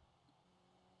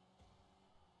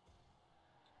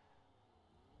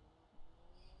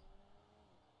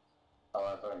 Oh,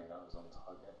 I thought that was on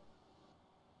target.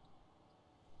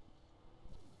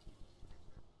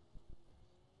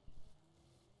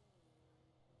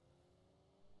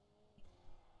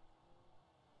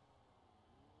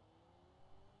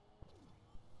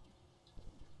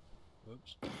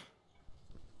 Whoops.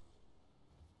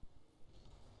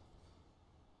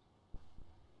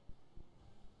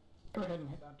 Go ahead and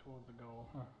hit that toward the goal.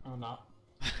 Or not.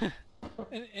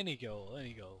 Any goal will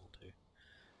do.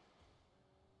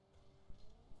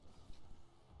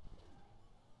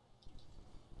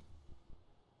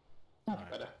 That's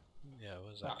Right. better. Yeah,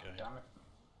 where's that going? Damn it.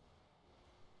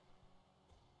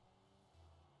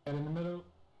 Get in the middle.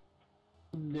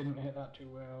 Didn't hit that too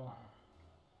well.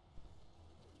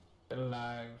 Still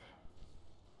alive.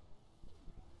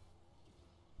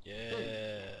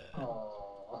 Yeah!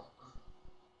 Oh.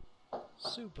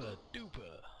 Super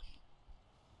duper!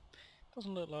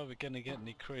 Doesn't look like we're gonna get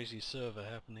any crazy server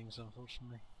happenings,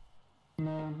 unfortunately.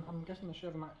 No, I'm guessing the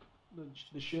server might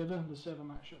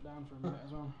shut down for a minute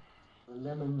as well. The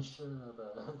lemon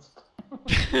sherbet.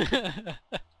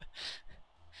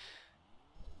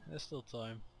 There's still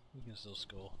time. We can still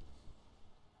score.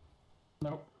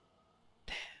 Nope.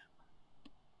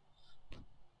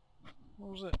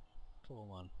 What was it?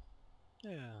 4-1.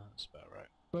 Yeah, that's about right.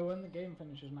 But when the game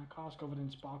finishes, my car's covered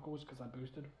in sparkles because I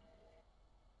boosted.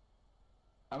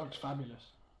 That looks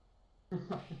fabulous.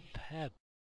 Bad